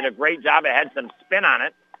Emma. She did a great job. It had some spin on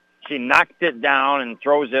it. She knocked it down and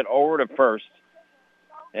throws it over to first.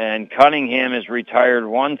 And Cunningham is retired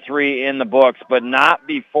 1-3 in the books, but not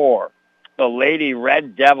before the Lady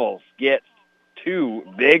Red Devils get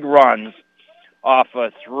 2 big runs off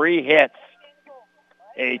of 3 hits,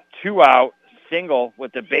 a 2-out single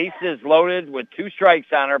with the bases loaded with 2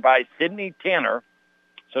 strikes on her by Sydney Tanner.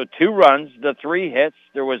 So 2 runs, the 3 hits.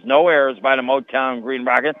 There was no errors by the Motown Green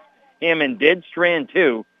Rockets. Hammond did strand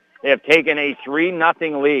 2. They have taken a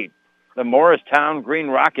 3-0 lead. The Morristown Green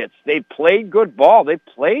Rockets, they played good ball. They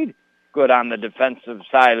played good on the defensive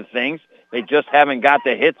side of things. They just haven't got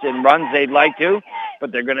the hits and runs they'd like to,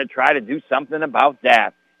 but they're going to try to do something about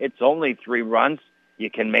that. It's only 3 runs. You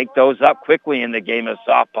can make those up quickly in the game of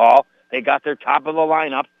softball. They got their top of the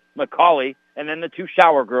lineup, McCauley, and then the 2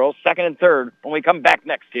 Shower girls, second and third, when we come back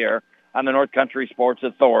next year on the North Country Sports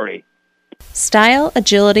Authority. Style,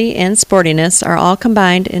 agility, and sportiness are all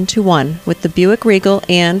combined into one with the Buick Regal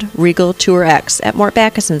and Regal Tour X at Mort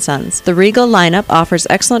Backus & Sons. The Regal lineup offers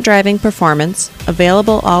excellent driving performance,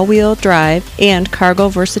 available all-wheel drive, and cargo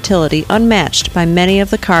versatility unmatched by many of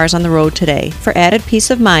the cars on the road today. For added peace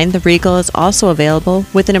of mind, the Regal is also available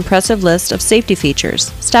with an impressive list of safety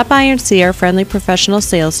features. Stop by and see our friendly professional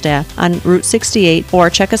sales staff on Route 68 or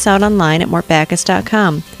check us out online at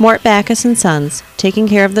mortbackus.com. Mort Backus & Sons, taking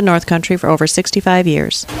care of the North Country for over 65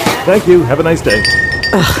 years. Thank you. Have a nice day.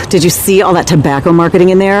 Ugh, did you see all that tobacco marketing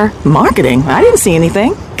in there? Marketing? I didn't see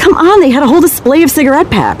anything. Come on, they had a whole display of cigarette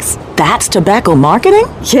packs. That's tobacco marketing?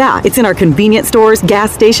 Yeah, it's in our convenience stores,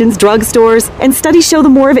 gas stations, drug stores, and studies show the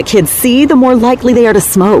more of it kids see, the more likely they are to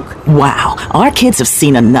smoke. Wow, our kids have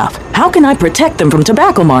seen enough. How can I protect them from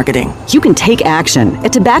tobacco marketing? You can take action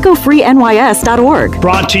at tobaccofreenys.org.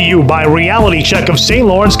 Brought to you by Reality Check of St.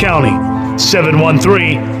 Lawrence County.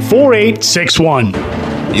 713-4861.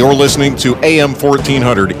 You're listening to AM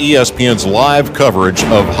 1400 ESPN's live coverage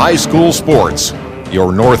of high school sports.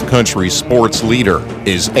 Your North Country sports leader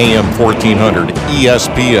is AM 1400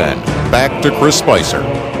 ESPN. Back to Chris Spicer.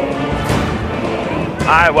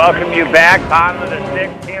 I welcome you back. Bottom of the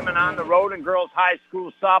 6th, Hammond on the road in girls high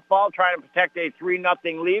school softball, trying to protect a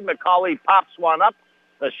 3-0 lead. McCauley pops one up.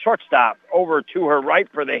 The shortstop over to her right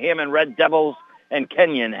for the Hammond Red Devils, and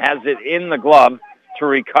Kenyon has it in the glove to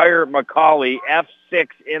retire McCauley, F6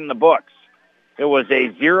 in the books. It was a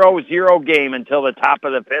 0-0 game until the top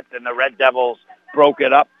of the 5th, and the Red Devils broke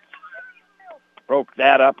that up.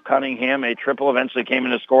 Cunningham, a triple, eventually came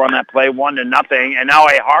in to score on that play, 1-0, and now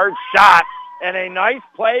a hard shot And a nice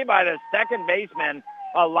play by the second baseman,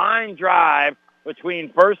 a line drive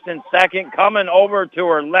between first and second. Coming over to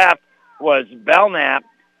her left was Belknap,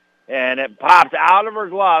 and it popped out of her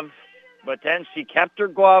glove, but then she kept her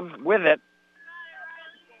glove with it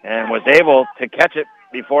and was able to catch it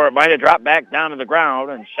before it might have dropped back down to the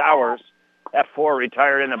ground. And Showers, F4,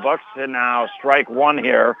 retired in the books, and now strike one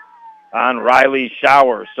here on Riley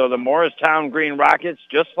Showers. So the Morristown Green Rockets,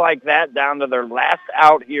 just like that, down to their last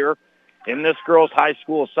out here in this girls' high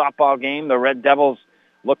school softball game. The Red Devils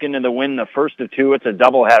looking to win the first of two. It's a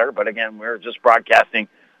doubleheader, but again, we're just broadcasting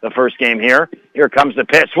the first game here. Here comes the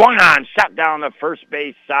pitch. Swung on, shot down the first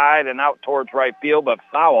base side and out towards right field, but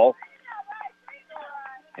foul.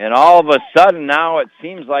 And all of a sudden now it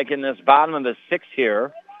seems like in this bottom of the sixth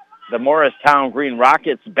here, the Morristown Green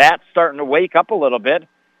Rockets bat's starting to wake up a little bit,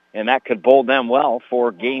 and that could bode them well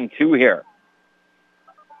for game two here.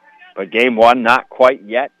 But game one not quite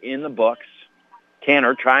yet in the books.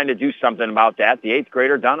 Tanner trying to do something about that. The eighth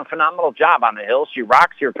grader done a phenomenal job on the hill. She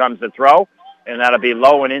rocks. Here comes the throw, and that'll be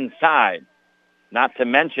low and inside. Not to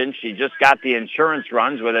mention she just got the insurance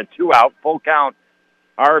runs with a two-out, full-count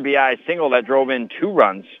RBI single that drove in 2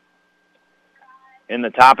 runs in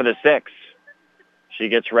the top of the sixth. She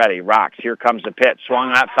gets ready, rocks. Here comes the pitch.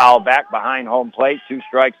 Swung that foul back behind home plate. 2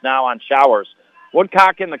 strikes now on Showers.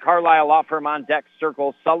 Woodcock in the Carlisle Law Firm on deck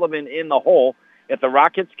circle. Sullivan in the hole. If the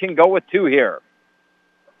Rockets can go with 2 here.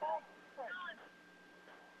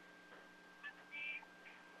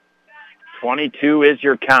 .22 is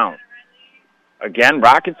your count. Again,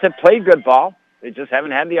 Rockets have played good ball. They just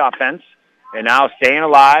haven't had the offense. And now staying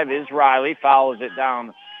alive is Riley. Fouls it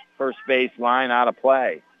down first base line, out of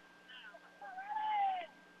play.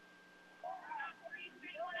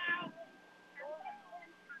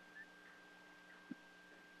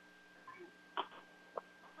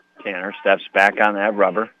 Tanner steps back on that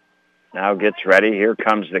rubber. Now gets ready. Here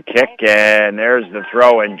comes the kick, and there's the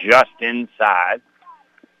throw, and just inside.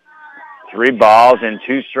 3 balls and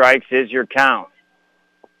 2 strikes is your count.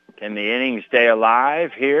 Can the inning stay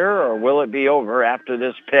alive here, or will it be over after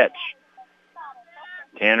this pitch?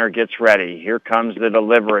 Tanner gets ready. Here comes the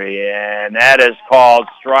delivery, and that is called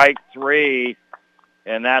strike 3.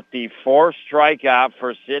 And that's the 4th strikeout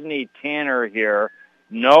for Sydney Tanner here.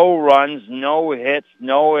 No runs, no hits,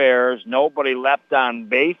 no errors, nobody left on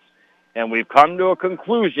base. And we've come to a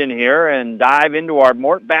conclusion here and dive into our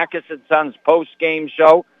Mort Backus & Sons post-game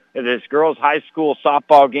show. This girls' high school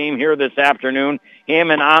softball game here this afternoon.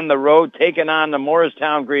 Hammond on the road, taking on the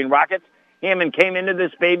Morristown Green Rockets. Hammond came into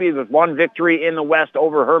this baby with 1 victory in the West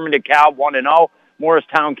over Herman DeKalb, 1-0.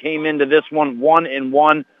 Morristown came into this one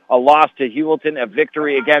 1-1, a loss to Hewelton, a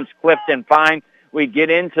victory against Clifton Fine. We get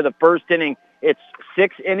into the first inning. It's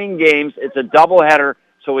 6-inning games. It's a doubleheader.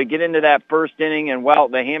 So we get into that first inning, and, well,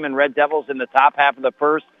 the Hammond Red Devils in the top half of the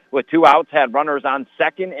first with 2 outs had runners on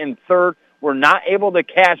second and third. Were not able to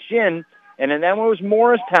cash in, and then it was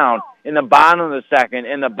Morristown in the bottom of the second,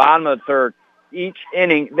 in the bottom of the third. Each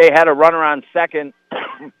inning, they had a runner on second,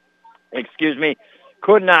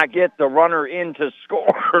 could not get the runner in to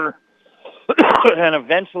score. And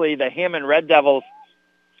eventually the Hammond Red Devils,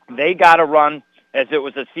 they got a run as it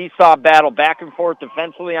was a seesaw battle back and forth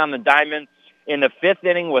defensively on the diamond. In the 5th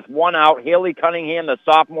inning with 1 out, Haley Cunningham, the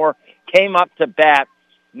sophomore, came up to bat,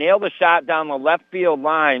 nailed a shot down the left field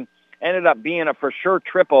line, ended up being a for sure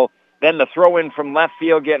triple. Then the throw in from left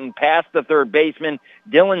field getting past the third baseman.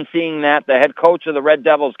 Dylan seeing that, the head coach of the Red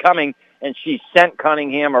Devils coming, and she sent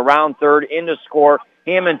Cunningham around third in to score.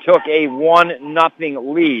 Hammond took a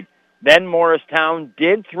 1-0 lead. Then Morristown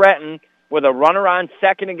did threaten with a runner on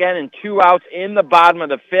second again and 2 outs in the bottom of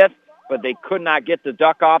the 5th, but they could not get the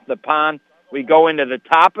duck off the pond. We go into the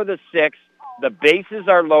top of the 6th. The bases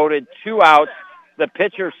are loaded, 2 outs. The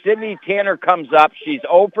pitcher, Sydney Tanner, comes up. She's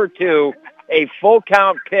 0 for 2, a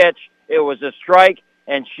full-count pitch. It was a strike,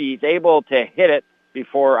 and she's able to hit it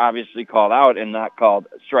before obviously called out and not called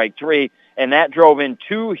strike 3. And that drove in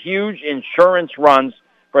 2 huge insurance runs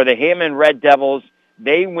for the Hammond Red Devils.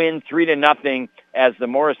 They win 3-0 as the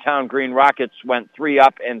Morristown Green Rockets went 3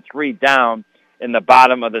 up and 3 down in the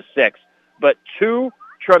bottom of the 6th. But 2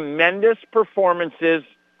 tremendous performances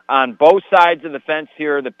on both sides of the fence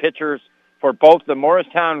here. The pitchers for both the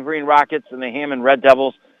Morristown Green Rockets and the Hammond Red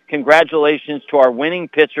Devils. Congratulations to our winning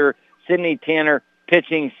pitcher, Sydney Tanner,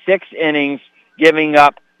 pitching 6 innings, giving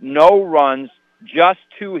up no runs, just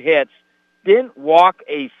 2 hits, didn't walk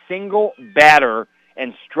a single batter,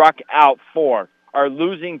 and struck out 4. Our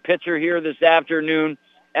losing pitcher here this afternoon,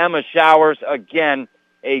 Emma Showers, again,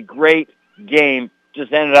 a great game.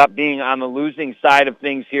 Just ended up being on the losing side of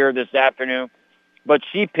things here this afternoon. But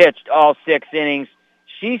she pitched all 6 innings,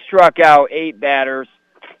 She struck out 8 batters,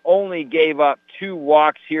 only gave up 2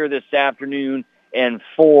 walks here this afternoon and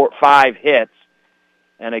 5 hits.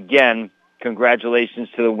 And again, congratulations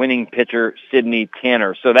to the winning pitcher, Sydney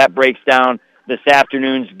Tanner. So that breaks down this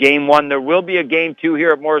afternoon's Game 1. There will be a Game 2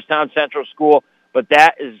 here at Morristown Central School, but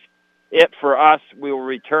that is it for us. We will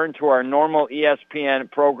return to our normal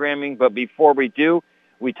ESPN programming, but before we do,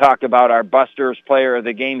 we talk about our Busters player of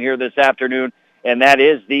the game here this afternoon, and that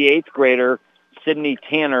is the 8th grader, Sydney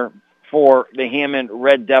Tanner, for the Hammond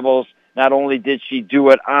Red Devils. Not only did she do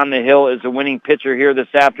it on the hill as a winning pitcher here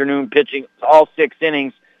this afternoon, pitching all 6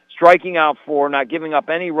 innings, striking out 4, not giving up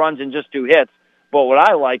any runs and just 2 hits. But what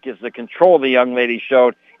I like is the control the young lady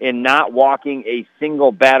showed in not walking a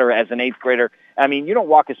single batter as an 8th grader. I mean, you don't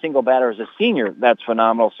walk a single batter as a senior. That's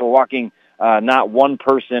phenomenal. So walking not one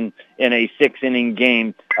person in a 6-inning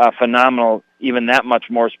game, phenomenal, even that much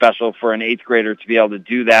more special for an 8th grader to be able to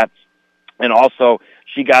do that. And also,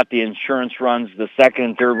 she got the insurance runs, the second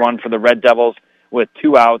and third one for the Red Devils with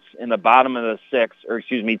 2 outs in the bottom of the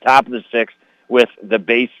 6th, top of the 6th with the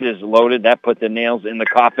bases loaded. That put the nails in the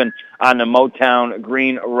coffin on the Morristown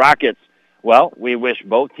Green Rockets. Well, we wish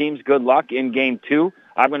both teams good luck in Game 2.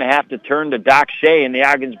 I'm going to have to turn to Doc Shea in the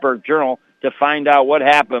Ogdensburg Journal to find out what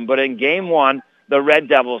happened. But in Game 1, the Red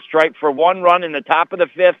Devils strike for 1 run in the top of the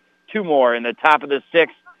 5th, 2 more in the top of the 6th,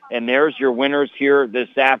 and there's your winners here this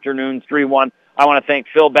afternoon, 3-1. I want to thank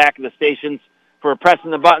Phil back at the stations for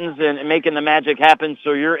pressing the buttons and making the magic happen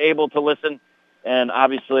so you're able to listen. And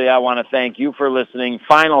obviously, I want to thank you for listening.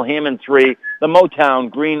 Final Hammond 3, the Morristown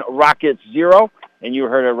Green Rockets 0, and you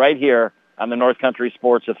heard it right here on the North Country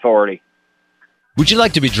Sports Authority. Would you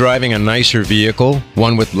like to be driving a nicer vehicle,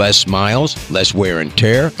 one with less miles, less wear and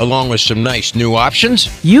tear, along with some nice new options?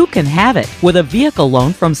 You can have it with a vehicle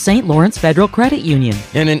loan from St. Lawrence Federal Credit Union.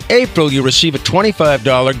 And in April, you receive a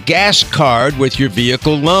 $25 gas card with your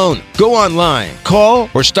vehicle loan. Go online, call,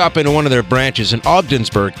 or stop into one of their branches in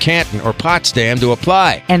Ogdensburg, Canton, or Potsdam to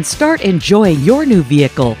apply. And start enjoying your new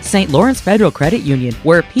vehicle. St. Lawrence Federal Credit Union,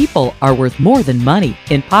 where people are worth more than money.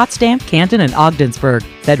 In Potsdam, Canton, and Ogdensburg.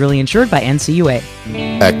 Federally insured by NCUA.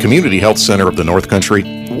 At Community Health Center of the North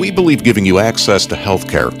Country, we believe giving you access to health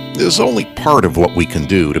care is only part of what we can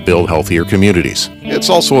do to build healthier communities. It's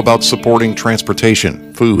also about supporting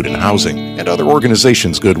transportation, food, and housing, and other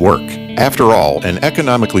organizations' good work. After all, an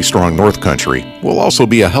economically strong North Country will also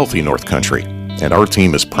be a healthy North Country, and our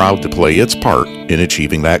team is proud to play its part in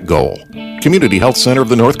achieving that goal. Community Health Center of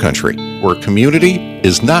the North Country, where community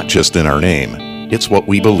is not just in our name, it's what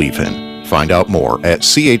we believe in. Find out more at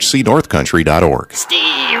chcnorthcountry.org.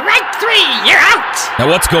 Strike 3, you're out! Now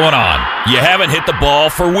what's going on? You haven't hit the ball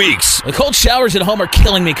for weeks. The cold showers at home are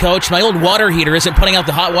killing me, Coach. My old water heater isn't putting out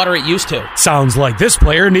the hot water it used to. Sounds like this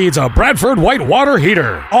player needs a Bradford white water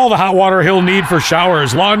heater. All the hot water he'll need for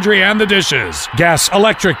showers, laundry, and the dishes. Gas,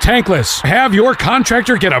 electric, tankless. Have your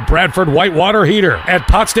contractor get a Bradford white water heater at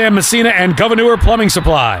Potsdam, Messina, and Gouverneur Plumbing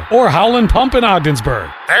Supply. Or Howland Pump in Ogdensburg.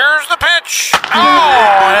 There's the pitch.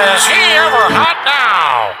 Oh, is he ever hot now?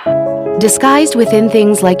 Disguised within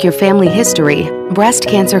things like your family history, breast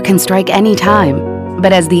cancer can strike any time.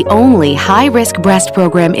 But as the only high-risk breast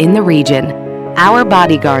program in the region, our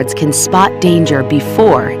bodyguards can spot danger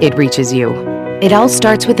before it reaches you. It all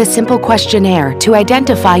starts with a simple questionnaire to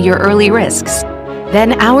identify your early risks.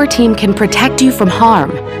 Then our team can protect you from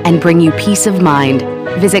harm and bring you peace of mind.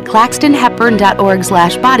 Visit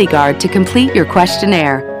claxtonhepburn.org/bodyguard to complete your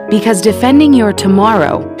questionnaire, because defending your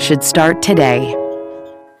tomorrow should start today.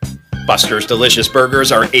 Buster's Delicious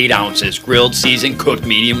Burgers are 8 ounces, grilled, seasoned, cooked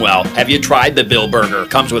medium well. Have you tried the Bill Burger?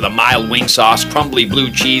 Comes with a mild wing sauce, crumbly blue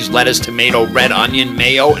cheese, lettuce, tomato, red onion,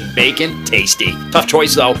 mayo, and bacon. Tasty. Tough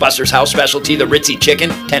choice though. Buster's house specialty, the Ritzy chicken,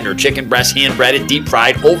 tender chicken breast, hand-breaded,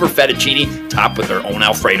 deep-fried, over fettuccine, topped with their own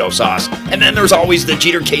Alfredo sauce. And then there's always the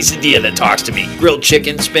Jeter quesadilla that talks to me. Grilled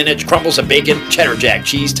chicken, spinach, crumbles of bacon, cheddar jack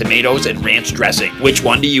cheese, tomatoes, and ranch dressing. Which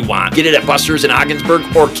one do you want? Get it at Buster's in Ogdensburg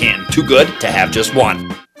or Canton. Too good to have just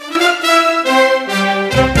one.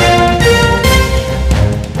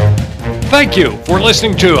 Thank you for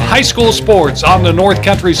listening to High School Sports on the North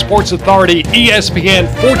Country Sports Authority ESPN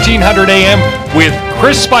 1400 AM with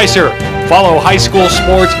Chris Spicer. Follow High School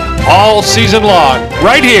Sports all season long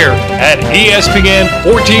right here at ESPN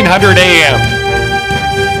 1400 AM.